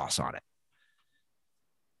Magnificent Sauce on it.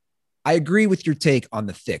 I agree with your take on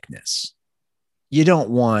the thickness. You don't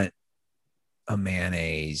want a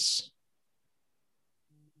mayonnaise.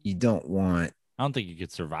 You don't want. I don't think you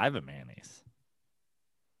could survive a mayonnaise.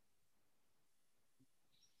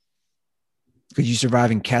 Could you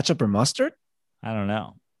survive in ketchup or mustard? I don't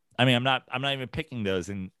know. I mean, I'm not even picking those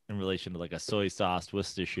in relation to like a soy sauce,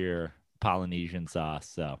 Worcestershire, Polynesian sauce.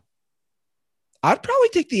 So I'd probably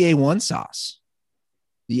take the A1 sauce,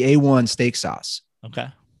 the A1 steak sauce. okay.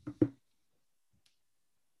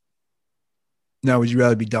 Now, would you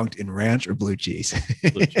rather be dunked in ranch or blue cheese?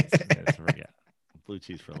 Blue cheese. Yes, forget. Blue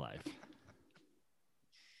cheese for life. Would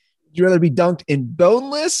you rather be dunked in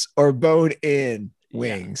boneless or bone-in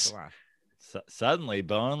wings? Yeah, come on. Suddenly,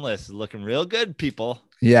 boneless is looking real good, people.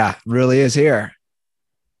 Yeah, really is here.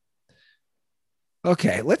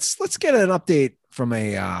 Okay, let's get an update from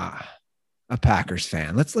a Packers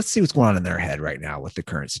fan. Let's see what's going on in their head right now with the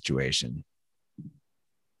current situation.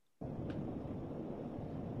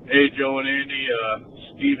 Hey, Joe and Andy,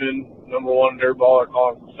 Steven, number one dirtballer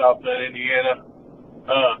calling from South Bend, Indiana.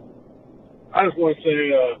 I just want to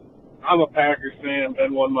say I'm a Packers fan,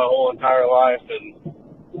 been one my whole entire life, and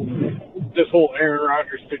this whole Aaron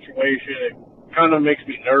Rodgers situation, it kind of makes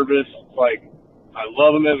me nervous. It's like, I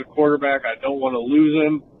love him as a quarterback. I don't want to lose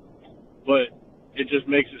him, but it just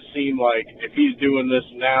makes it seem like if he's doing this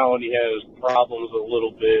now and he has problems a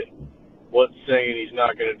little bit, what's saying he's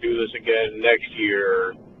not going to do this again next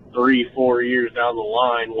year or 3-4 years down the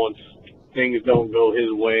line once things don't go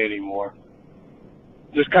his way anymore.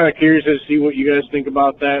 Just kind of curious to see what you guys think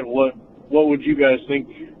about that. What would you guys think,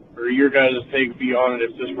 or your guys' take be on it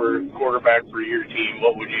if this were a quarterback for your team?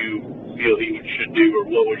 What would you feel he should do, or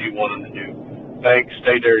what would you want him to do? Thanks.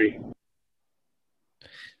 Stay dirty.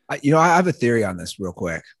 I have a theory on this real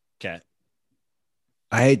quick. Okay.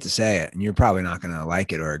 I hate to say it, and you're probably not going to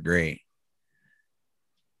like it or agree.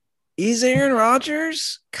 Is Aaron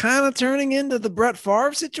Rodgers kind of turning into the Brett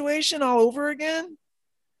Favre situation all over again?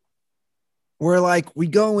 Where like we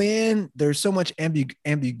go in, there's so much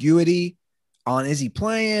ambiguity on is he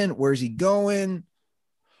playing? Where's he going?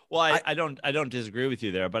 Well, I don't disagree with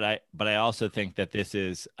you there, but I also think that this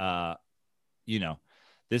is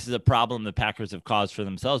this is a problem the Packers have caused for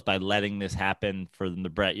themselves by letting this happen for the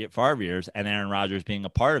Brett Favre years and Aaron Rodgers being a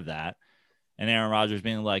part of that. And Aaron Rodgers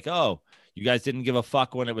being like, oh, you guys didn't give a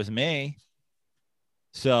fuck when it was me.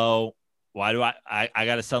 So why do I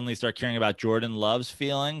got to suddenly start caring about Jordan Love's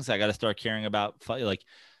feelings? I got to start caring about, like,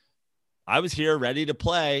 I was here ready to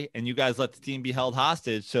play and you guys let the team be held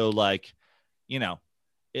hostage. So like, in a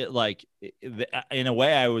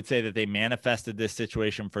way, I would say that they manifested this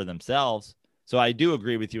situation for themselves. So I do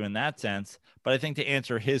agree with you in that sense. But I think to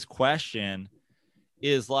answer his question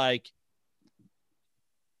is like,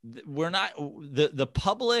 we're not the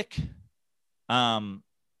public,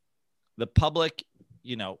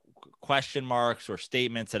 question marks or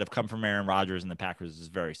statements that have come from Aaron Rodgers and the Packers is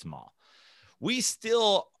very small. We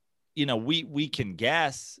still, we can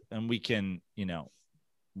guess and we can use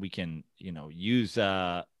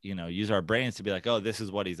our brains to be like, oh, this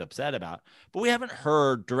is what he's upset about. But we haven't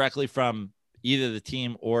heard directly from either the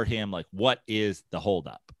team or him, like, what is the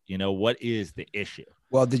holdup? What is the issue?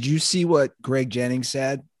 Well, did you see what Greg Jennings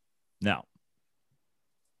said? No.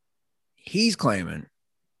 He's claiming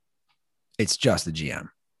it's just the GM.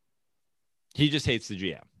 He just hates the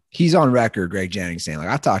GM. He's on record, Greg Jennings, saying, like,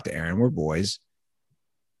 I talked to Aaron. We're boys.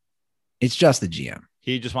 It's just the GM.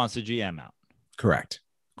 He just wants the GM out. Correct.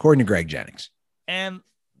 According to Greg Jennings. And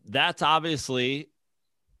that's obviously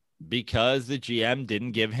because the GM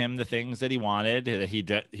didn't give him the things that he wanted. He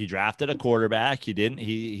drafted a quarterback. He didn't.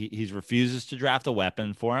 He refuses to draft a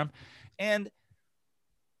weapon for him. And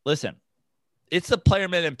listen, it's the player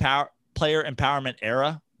empowerment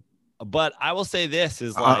era. But I will say this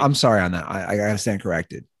is like, I'm sorry on that. I gotta stand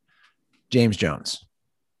corrected. James Jones.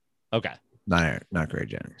 Okay. Not Greg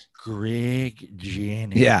Jennings. Greg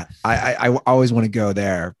Jennings. Yeah. I always want to go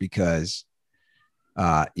there because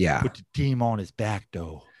yeah. Put the team on his back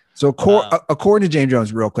though. So according to James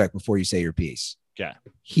Jones, real quick before you say your piece. Okay.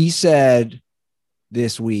 He said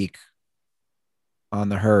this week on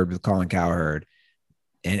the Herd with Colin Cowherd,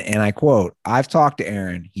 and I quote, I've talked to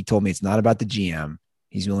Aaron. He told me it's not about the GM.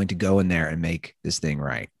 He's willing to go in there and make this thing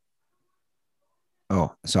right.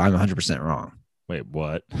 Oh, so I'm 100% wrong. Wait,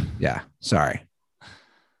 what? Yeah, sorry.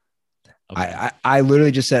 Okay. I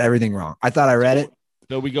literally just said everything wrong. I thought I read it.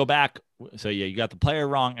 So we go back. So yeah, you got the player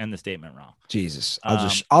wrong and the statement wrong. Jesus,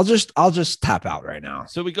 I'll just tap out right now.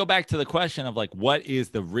 So we go back to the question of like, what's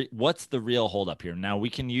the real holdup here? Now we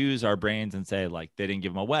can use our brains and say like they didn't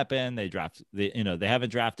give him a weapon. They haven't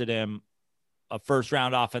drafted him a first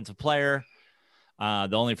round offensive player. The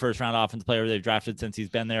only first round offensive player they've drafted since he's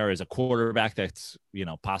been there is a quarterback that's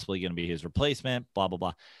possibly going to be his replacement. Blah blah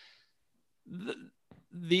blah.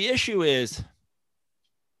 The issue is,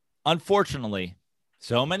 unfortunately,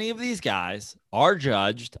 so many of these guys are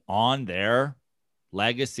judged on their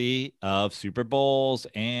legacy of Super Bowls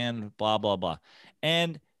and blah, blah, blah.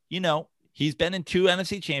 And, he's been in 2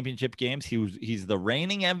 NFC championship games. He's the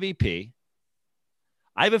reigning MVP.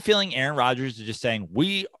 I have a feeling Aaron Rodgers is just saying,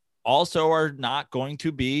 we also are not going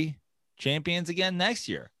to be champions again next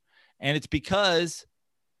year. And it's because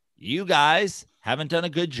you guys haven't done a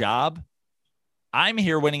good job. I'm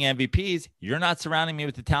here winning MVPs. You're not surrounding me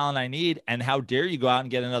with the talent I need. And how dare you go out and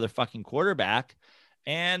get another fucking quarterback?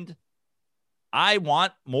 And I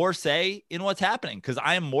want more say in what's happening because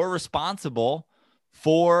I am more responsible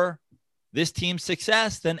for this team's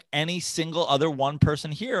success than any single other one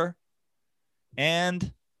person here.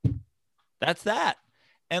 And that's that.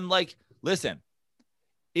 And like, listen,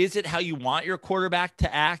 is it how you want your quarterback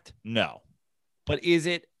to act? No. But is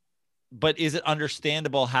it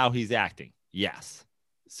understandable how he's acting? Yes.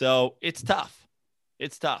 So it's tough.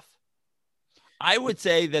 It's tough. I would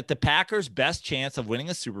say that the Packers' best chance of winning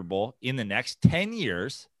a Super Bowl in the next 10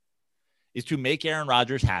 years is to make Aaron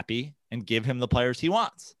Rodgers happy and give him the players he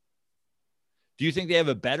wants. Do you think they have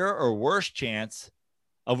a better or worse chance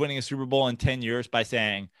of winning a Super Bowl in 10 years by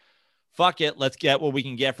saying, fuck it, let's get what we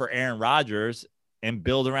can get for Aaron Rodgers and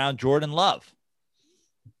build around Jordan Love?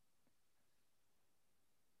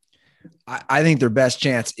 I think their best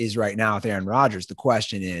chance is right now with Aaron Rodgers. The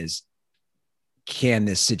question is, can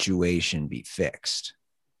this situation be fixed?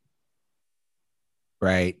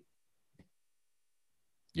 Right?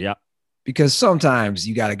 Yeah. Because sometimes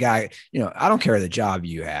you got a guy, I don't care the job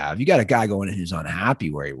you have. You got a guy going in who's unhappy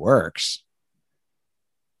where he works.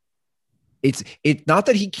 It's not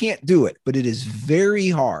that he can't do it, but it is very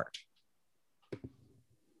hard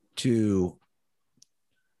to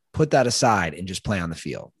put that aside and just play on the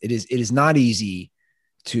field. It is not easy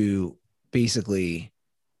to basically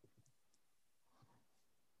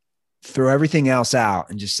throw everything else out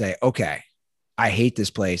and just say, okay, I hate this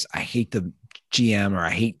place. I hate the GM or I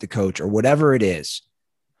hate the coach or whatever it is.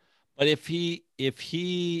 But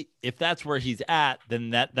if that's where he's at,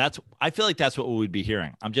 then I feel like that's what we would be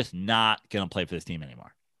hearing. I'm just not going to play for this team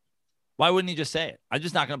anymore. Why wouldn't he just say it? I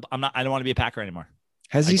don't want to be a Packer anymore.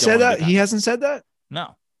 Has he said that? He hasn't said that?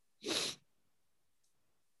 No.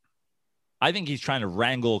 I think he's trying to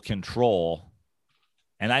wrangle control,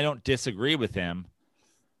 and I don't disagree with him.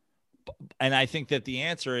 And I think that the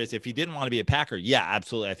answer is if he didn't want to be a Packer, yeah,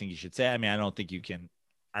 absolutely. I think you should say, I don't think you can.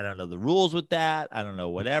 I don't know the rules with that. I don't know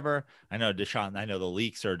whatever. I know the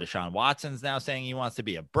leaks are Deshaun Watson's now saying he wants to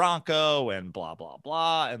be a Bronco and blah, blah,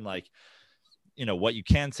 blah. And like, what you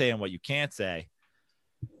can say and what you can't say.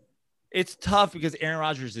 It's tough because Aaron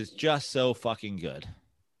Rodgers is just so fucking good.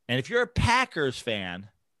 And if you're a Packers fan,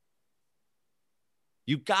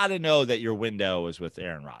 you got to know that your window is with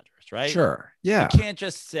Aaron Rodgers, right? Sure. Yeah. You can't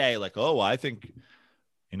just say like, oh, I think,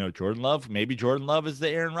 Jordan Love is the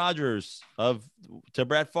Aaron Rodgers to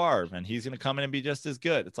Brett Favre, and he's going to come in and be just as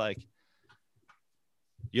good. It's like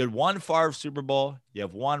you had one Favre Super Bowl. You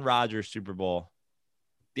have one Rodgers Super Bowl.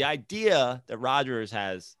 The idea that Rodgers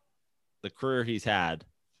has the career he's had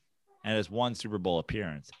and has one Super Bowl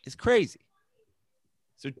appearance is crazy.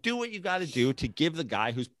 So do what you got to do to give the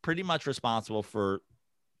guy who's pretty much responsible for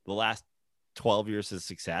the last 12 years of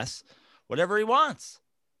success whatever he wants,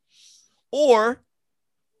 or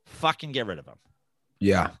fucking get rid of him.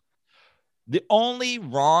 Yeah. The only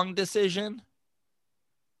wrong decision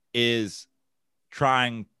is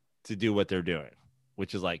trying to do what they're doing,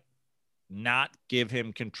 which is like not give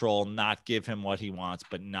him control, not give him what he wants,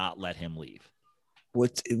 but not let him leave.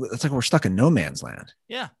 It's like we're stuck in no man's land.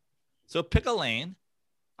 Yeah. So pick a lane.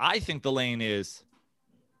 I think the lane is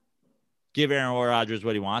give Aaron Rodgers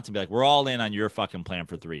what he wants and be like, we're all in on your fucking plan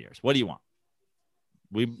for 3 years. What do you want?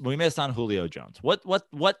 We missed on Julio Jones. What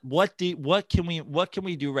can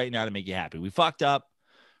we do right now to make you happy? We fucked up.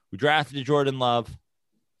 We drafted Jordan Love.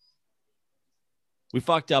 We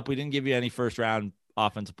fucked up. We didn't give you any first round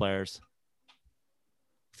offensive players.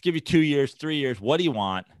 Let's give you 2 years, 3 years. What do you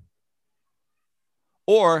want?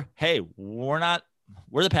 Or, hey, we're not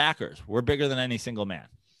We're the Packers. We're bigger than any single man.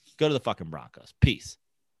 Go to the fucking Broncos. Peace.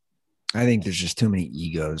 I think there's just too many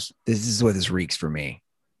egos. This is what this reeks for me.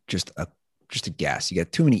 Just a guess. You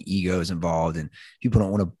got too many egos involved, and people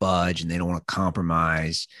don't want to budge and they don't want to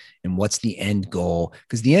compromise. And what's the end goal?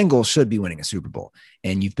 Because the end goal should be winning a Super Bowl.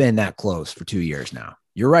 And you've been that close for 2 years now.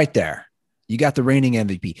 You're right there. You got the reigning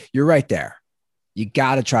MVP. You're right there. You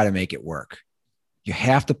got to try to make it work. You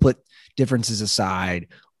have to put differences aside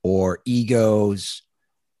or egos.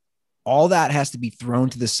 All that has to be thrown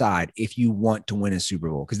to the side if you want to win a Super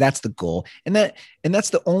Bowl, because that's the goal. And that's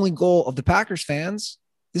the only goal of the Packers fans.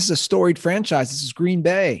 This is a storied franchise. This is Green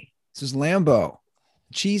Bay. This is Lambeau,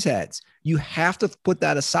 Cheeseheads. You have to put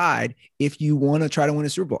that aside if you want to try to win a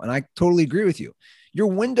Super Bowl. And I totally agree with you. Your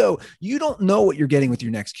window, you don't know what you're getting with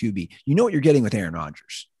your next QB. You know what you're getting with Aaron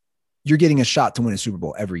Rodgers. You're getting a shot to win a Super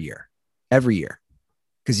Bowl every year,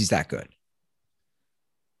 because he's that good.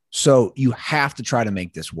 So you have to try to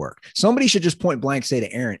make this work. Somebody should just point blank say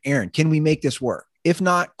to Aaron, can we make this work? If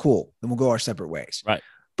not, cool. Then we'll go our separate ways. Right.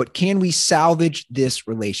 But can we salvage this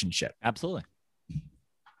relationship? Absolutely.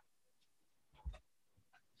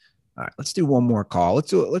 All right, let's do one more call.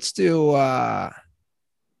 Let's do a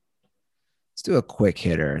quick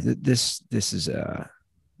hitter. This is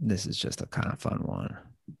just a kind of fun one.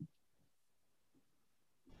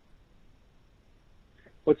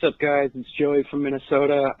 What's up, guys? It's Joey from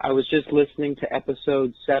Minnesota. I was just listening to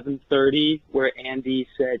episode 730 where Andy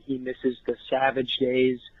said he misses the savage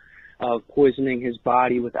days of poisoning his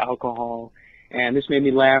body with alcohol. And this made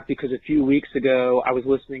me laugh because a few weeks ago I was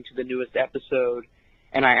listening to the newest episode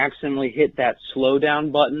and I accidentally hit that slow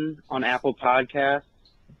down button on Apple Podcasts.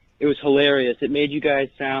 It was hilarious. It made you guys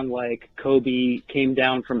sound like Kobe came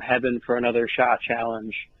down from heaven for another shot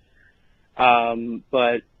challenge.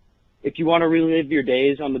 But if you want to relive your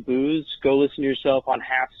days on the booze, go listen to yourself on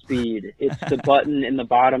half speed. It's the button in the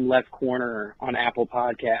bottom left corner on Apple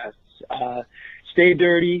Podcasts. Stay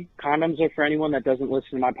dirty. Condoms are for anyone that doesn't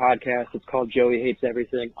listen to my podcast. It's called Joey Hates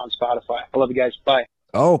Everything on Spotify. I love you guys. Bye.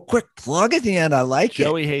 Oh, quick plug at the end. I like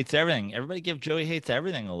Joey Hates Everything. Everybody give Joey Hates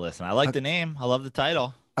Everything a listen. I like the name. I love the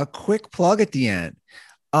title. A quick plug at the end.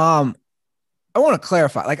 I want to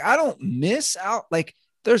clarify. Like, I don't miss out. Like,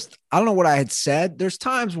 I don't know what I had said. There's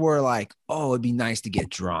times where like, oh, it'd be nice to get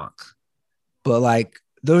drunk. But like,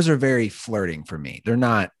 those are very flirting for me. They're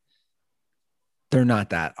not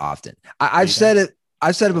that often. I've said it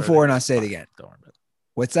before and I'll say it again. Don't worry about it.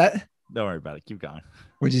 What's that? Don't worry about it. Keep going.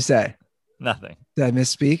 What'd you say? Nothing. Did I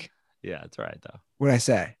misspeak? Yeah, it's all right though. What'd I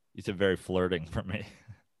say? You said very flirting for me.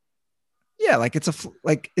 Yeah, like it's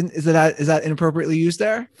is that inappropriately used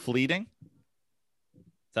there? Fleeting?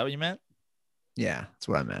 Is that what you meant? Yeah, that's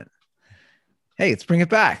what I meant. Hey, let's bring it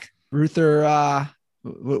back. Ruther,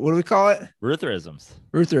 what do we call it? Rutherisms.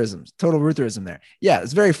 Rutherisms. Total Rutherism there. Yeah,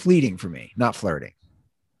 it's very fleeting for me, not flirting.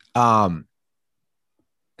 Thank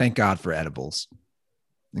God for edibles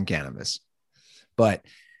and cannabis. But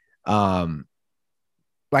I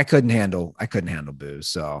couldn't handle booze,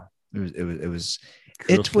 so it was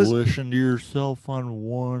listen to yourself on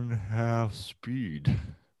 1/2 speed.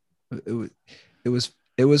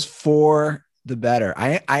 It was for the better.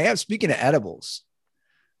 I am, speaking of edibles,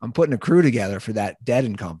 I'm putting a crew together for that Dead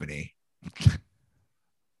and Company.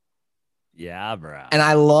 Yeah, bro. And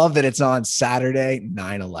I love that it's on Saturday,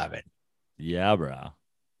 9/11. Yeah, bro.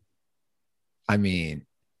 I mean,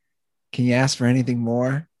 can you ask for anything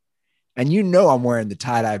more? And you know I'm wearing the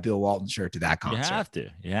tie-dye Bill Walton shirt to that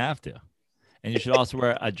concert. You have to. And you should also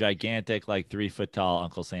wear a gigantic, like 3-foot tall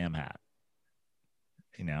Uncle Sam hat.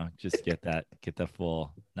 You know, just get the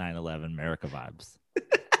full 9/11 America vibes.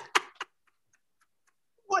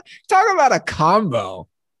 What? Talk about a combo.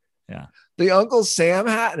 Yeah. The Uncle Sam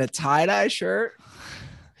hat and a tie-dye shirt.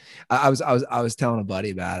 I was telling a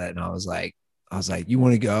buddy about it, and I was like, you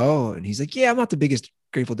want to go? And he's like, yeah, I'm not the biggest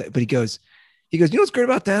Grateful Dead, but he goes, you know what's great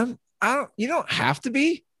about them? You don't have to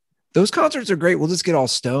be. Those concerts are great. We'll just get all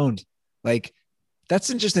stoned. Like,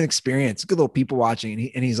 that's just an experience. Good little people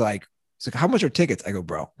watching. And he's like, how much are tickets? I go,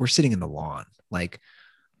 bro, we're sitting in the lawn. Like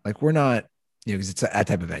we're not, you know, because it's that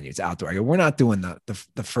type of venue. It's outdoor. I go, we're not doing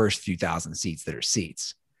the first few thousand seats that are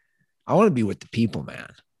seats. I want to be with the people,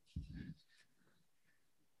 man.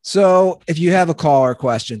 So if you have a call or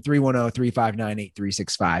question,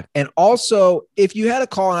 310-359-8365. And also, if you had a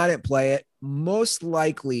call and I didn't play it, most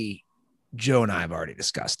likely Joe and I have already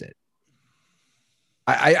discussed it.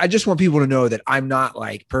 I just want people to know that I'm not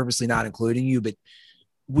like purposely not including you, but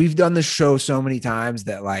we've done this show so many times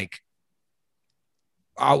that like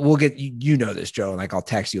we'll get you know this, Joe, and like I'll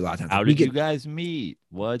text you a lot of times. How did you guys meet?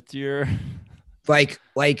 What's your like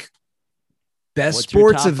Best What's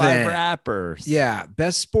your sports top 5 event. rappers? Yeah,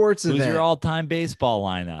 best sports Who's event. your all-time baseball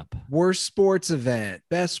lineup? Worst sports event,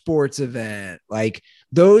 best sports event. Like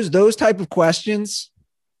those type of questions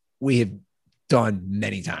we have done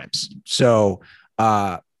many times. So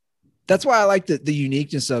that's why I like the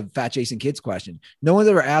uniqueness of Fat Jason Kidd's question. No one's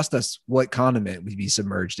ever asked us what condiment would be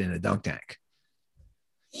submerged in a dunk tank.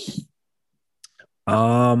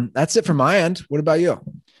 That's it from my end. What about you?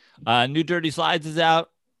 New Dirty Slides is out.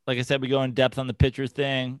 Like I said, we go in depth on the pitcher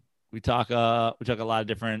thing. We talk a lot of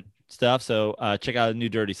different stuff. So check out the New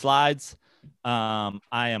Dirty Slides. I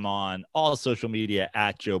am on all social media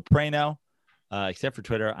at Joe Prano, except for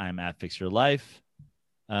Twitter. I'm at Fix Your Life.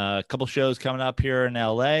 A couple shows coming up here in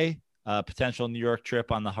LA. Potential New York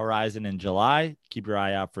trip on the horizon in July. Keep your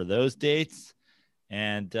eye out for those dates.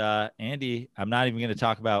 And Andy, I'm not even going to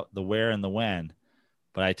talk about the where and the when,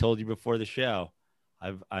 but I told you before the show,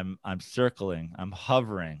 I'm circling, I'm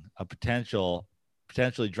hovering a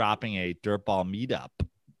potentially dropping a dirtball meetup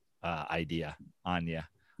idea on you.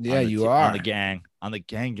 Yeah, on you are on the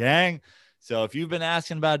gang. So if you've been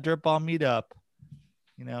asking about dirtball meetup,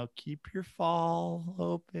 keep your fall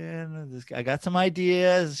open. I got some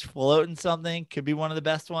ideas, floating something. Could be one of the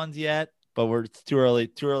best ones yet, but it's too early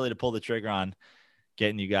to pull the trigger on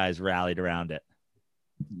getting you guys rallied around it.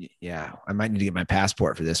 Yeah, I might need to get my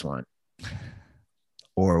passport for this one.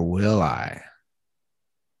 Or will I?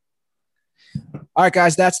 All right,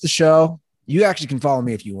 guys, that's the show. You actually can follow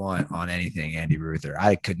me if you want on anything, Andy Ruther.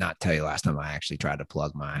 I could not tell you last time I actually tried to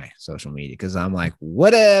plug my social media because I'm like,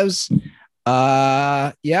 whatevs.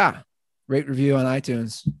 Yeah. Rate, review on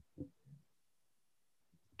iTunes.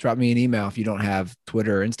 Drop me an email if you don't have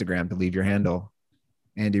Twitter or Instagram to leave your handle.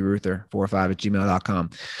 Andy Ruther 45@gmail.com.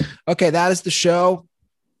 Okay, that is the show.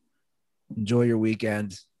 Enjoy your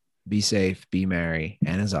weekend. Be safe, be merry,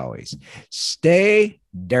 and as always, stay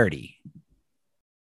dirty.